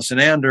Allison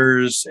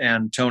Anders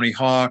and Tony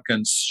Hawk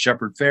and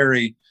Shepard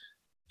Fairey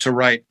to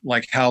write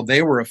like how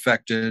they were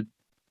affected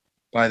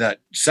by that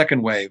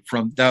second wave.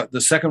 From that,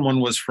 the second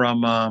one was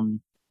from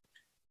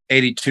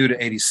 82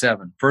 to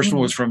 87. First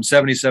one was from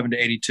 77 to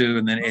 82,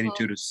 and then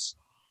 82 to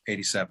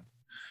 87.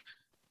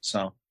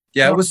 So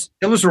yeah, it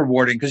was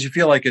rewarding because you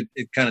feel like it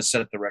kind of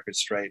set the record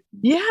straight.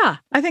 Yeah,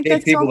 I think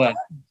that's people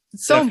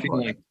so that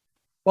important. feeling.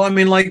 Well, I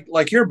mean,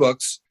 like your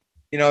books,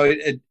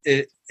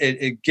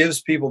 it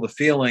gives people the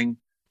feeling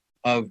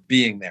of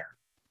being there,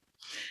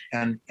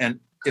 and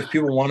if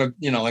people want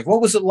to, like, what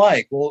was it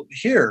like? Well,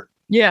 here.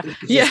 Yeah.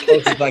 As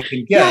close as I can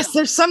get. Yes,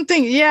 there's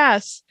something.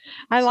 Yes,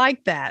 I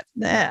like that.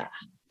 Yeah,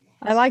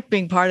 I like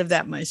being part of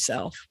that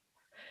myself.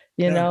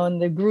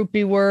 And the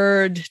groupie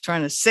word,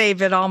 trying to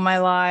save it all my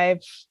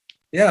life.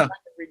 Yeah.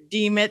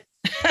 Redeem it.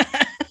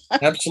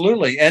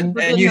 Absolutely. And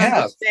you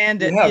have.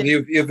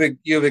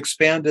 You've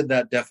expanded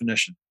that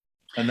definition.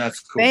 And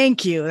that's cool.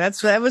 Thank you.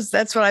 That's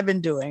what I've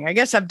been doing. I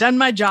guess I've done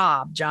my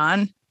job,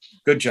 John.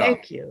 Good job.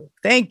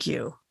 Thank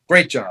you.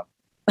 Great job.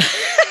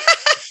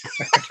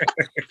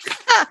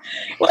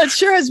 Well, it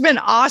sure has been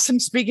awesome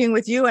speaking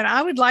with you. And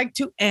I would like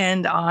to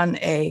end on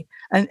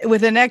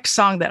with the next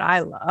song that I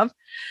love.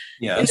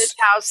 Yes. In This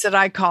House That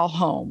I Call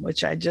Home,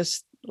 which I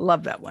just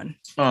love that one.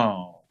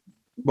 Oh,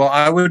 well,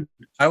 I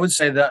would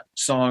say that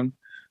song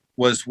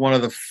was one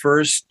of the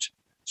first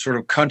sort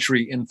of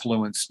country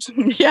influenced.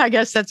 Yeah, I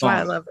guess that's why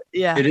I love it.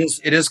 Yeah. It is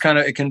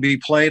it can be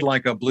played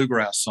like a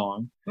bluegrass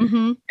song.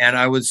 Mm-hmm. And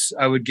I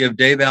would give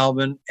Dave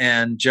Alvin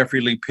and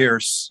Jeffrey Lee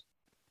Pierce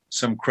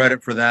some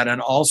credit for that.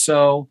 And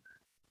also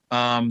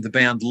the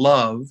band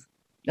Love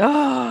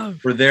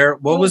for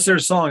what was their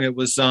song? It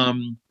was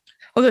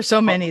there's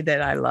so many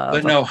that I love.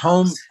 But no,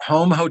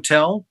 Home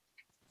Hotel.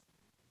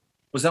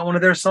 Was that one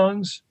of their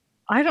songs?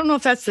 I don't know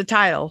if that's the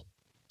title.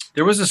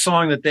 There was a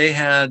song that they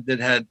had that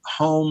had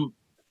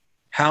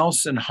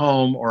house and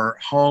home, or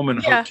home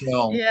and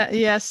hotel. Yeah,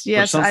 yes.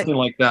 Or something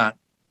like that.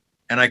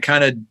 And I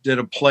kind of did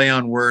a play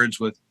on words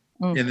with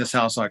In This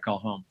House I Call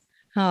Home.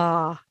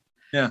 Oh,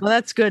 yeah. Well,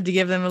 that's good to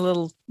give them a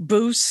little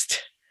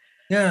boost.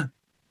 Yeah.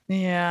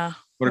 Yeah.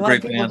 What a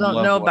great band. People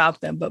don't know about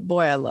them, but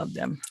boy, I love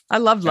them. I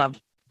love Love.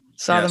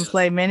 Saw them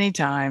play many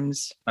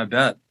times. I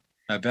bet.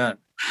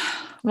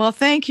 Well,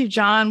 thank you,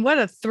 John. What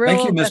a thrill.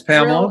 Thank you, Miss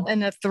Pamela.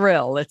 And a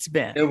thrill it's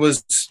been. It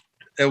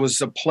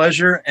was a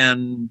pleasure,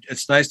 and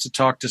it's nice to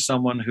talk to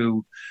someone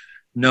who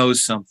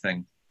knows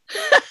something.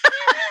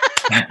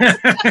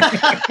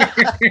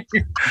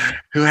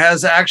 Who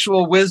has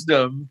actual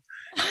wisdom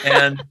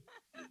and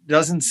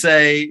doesn't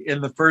say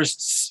in the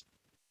first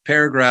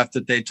paragraph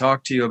that they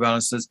talk to you about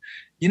and says,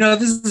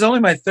 this is only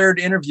my third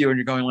interview, and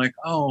you're going like,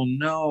 oh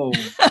no.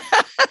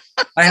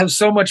 I have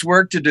so much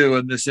work to do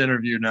in this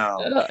interview now.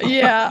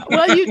 Yeah.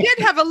 Well, you did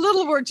have a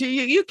little work to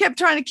you. You kept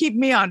trying to keep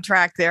me on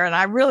track there, and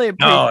I really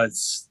appreciate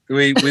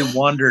it. We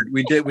wandered.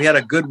 We had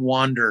a good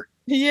wander.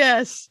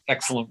 Yes.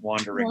 Excellent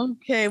wandering.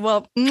 Okay.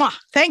 Well,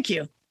 thank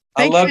you.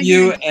 I love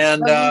you,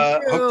 and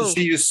hope to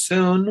see you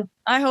soon.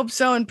 I hope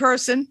so, in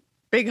person.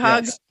 Big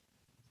hug.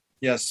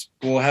 Yes.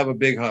 We'll have a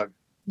big hug.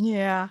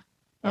 Yeah.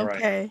 All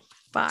okay. Right.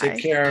 Bye.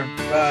 Take care.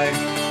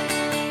 Bye.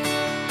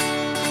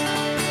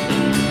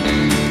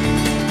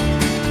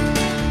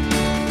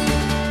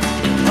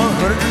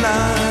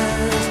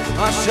 Lies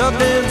are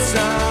shoved inside.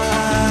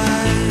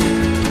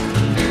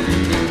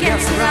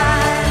 Gets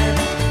right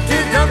to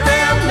dump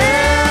their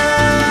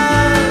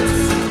mess.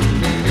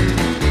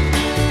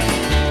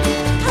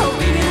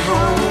 Eating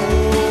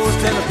hoes,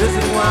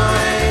 television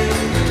wine.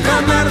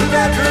 Come out of the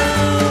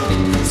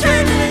bedroom,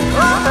 straightening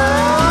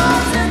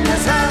clothes. In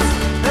this house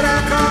that I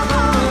call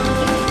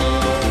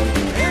home.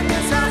 In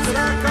this house that I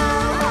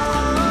call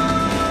home.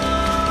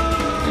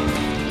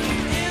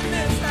 In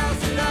this house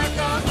that I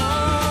call home.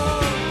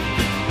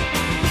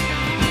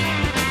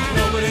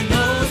 Nobody knows.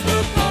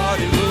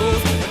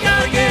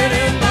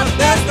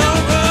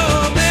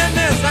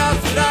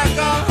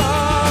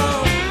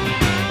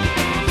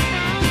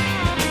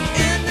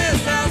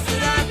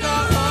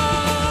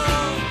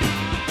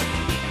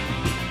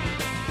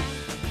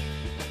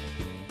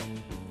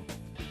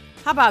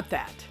 How about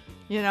that?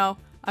 You know,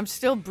 I'm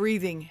still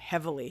breathing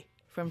heavily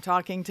from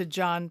talking to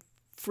John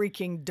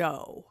freaking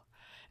Doe.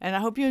 And I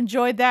hope you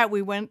enjoyed that.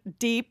 We went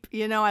deep.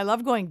 You know, I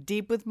love going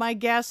deep with my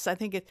guests. I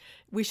think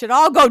we should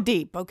all go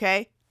deep,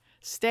 okay?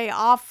 Stay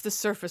off the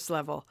surface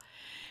level.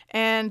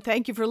 And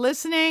thank you for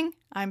listening.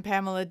 I'm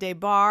Pamela Des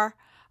Barres.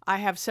 I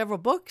have several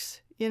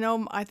books. You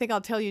know, I think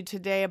I'll tell you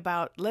today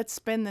about Let's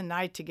Spend the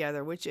Night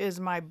Together, which is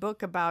my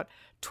book about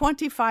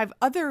 25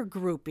 other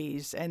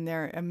groupies and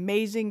their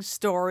amazing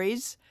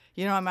stories.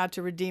 You know, I'm out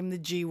to redeem the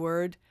G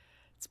word.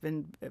 It's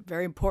been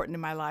very important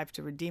in my life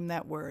to redeem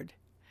that word.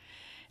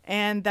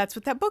 And that's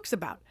what that book's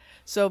about.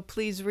 So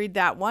please read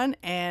that one.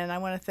 And I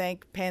want to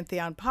thank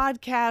Pantheon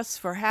Podcasts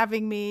for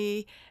having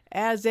me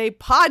as a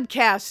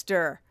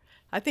podcaster.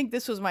 I think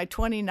this was my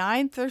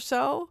 29th or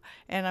so,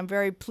 and I'm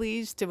very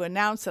pleased to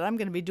announce that I'm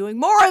going to be doing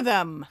more of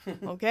them,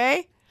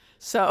 okay?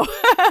 So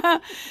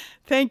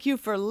thank you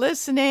for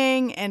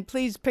listening, and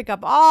please pick up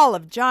all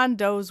of John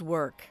Doe's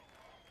work.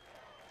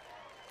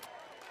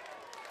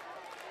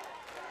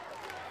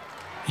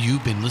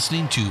 You've been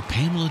listening to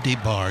Pamela Des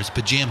Barres'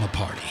 Pajama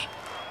Party,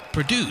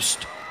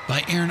 produced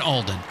by Aaron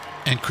Alden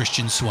and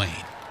Christian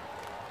Swain.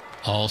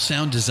 All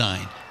sound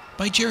design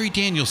by Jerry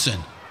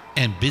Danielson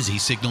and Busy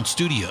Signal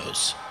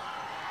Studios.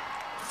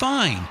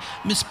 Find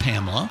Miss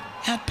Pamela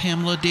at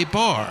Pamela Des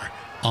Barres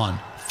on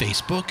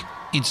Facebook,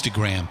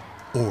 Instagram,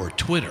 or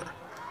Twitter.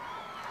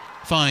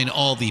 Find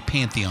all the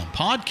Pantheon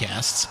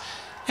podcasts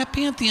at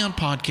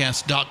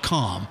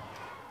pantheonpodcast.com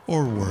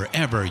or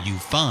wherever you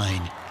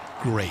find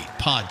great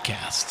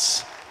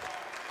podcasts.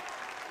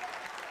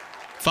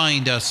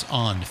 Find us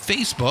on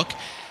Facebook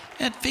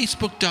at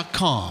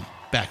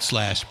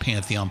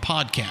facebook.com/Pantheon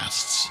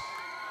Podcasts.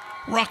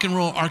 Rock and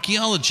Roll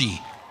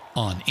Archaeology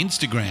on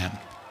Instagram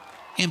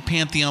and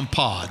Pantheon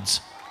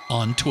Pods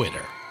on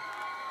Twitter.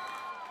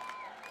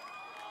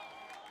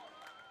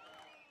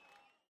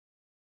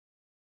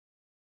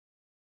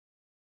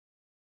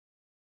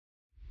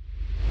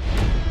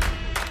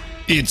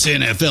 It's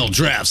NFL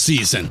draft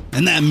season,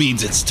 and that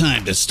means it's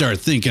time to start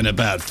thinking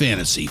about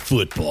fantasy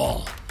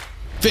football.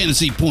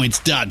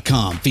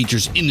 FantasyPoints.com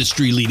features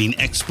industry-leading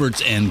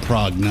experts and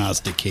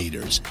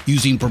prognosticators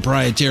using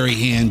proprietary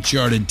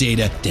hand-charted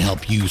data to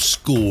help you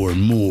score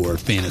more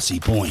fantasy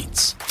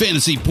points.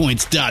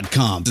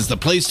 FantasyPoints.com is the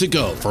place to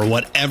go for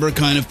whatever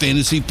kind of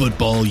fantasy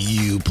football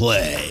you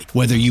play.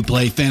 Whether you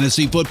play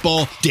fantasy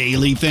football,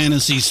 daily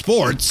fantasy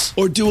sports,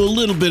 or do a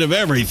little bit of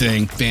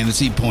everything,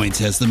 Fantasy Points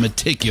has the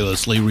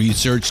meticulously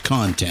researched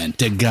content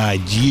to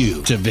guide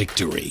you to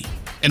victory.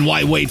 And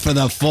why wait for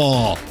the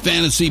fall?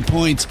 Fantasy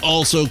Points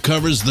also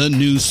covers the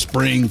new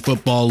spring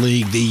football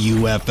league, the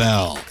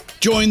UFL.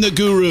 Join the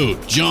guru,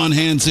 John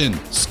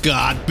Hansen,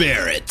 Scott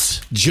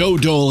Barrett, Joe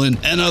Dolan,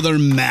 and other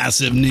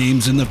massive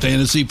names in the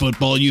fantasy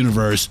football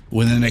universe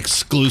with an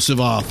exclusive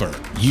offer.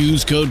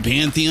 Use code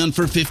Pantheon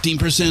for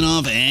 15%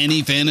 off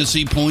any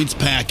Fantasy Points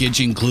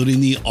package, including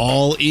the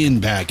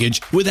all-in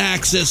package, with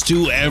access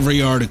to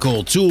every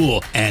article,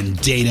 tool, and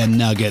data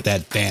nugget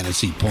that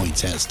Fantasy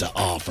Points has to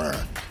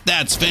offer.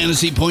 That's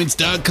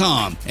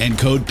FantasyPoints.com and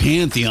code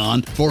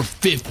Pantheon for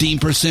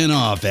 15%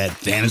 off at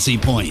Fantasy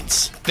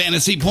Points.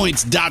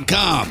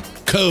 FantasyPoints.com,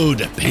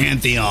 code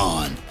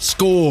Pantheon.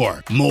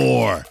 Score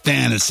more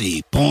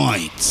fantasy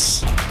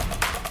points.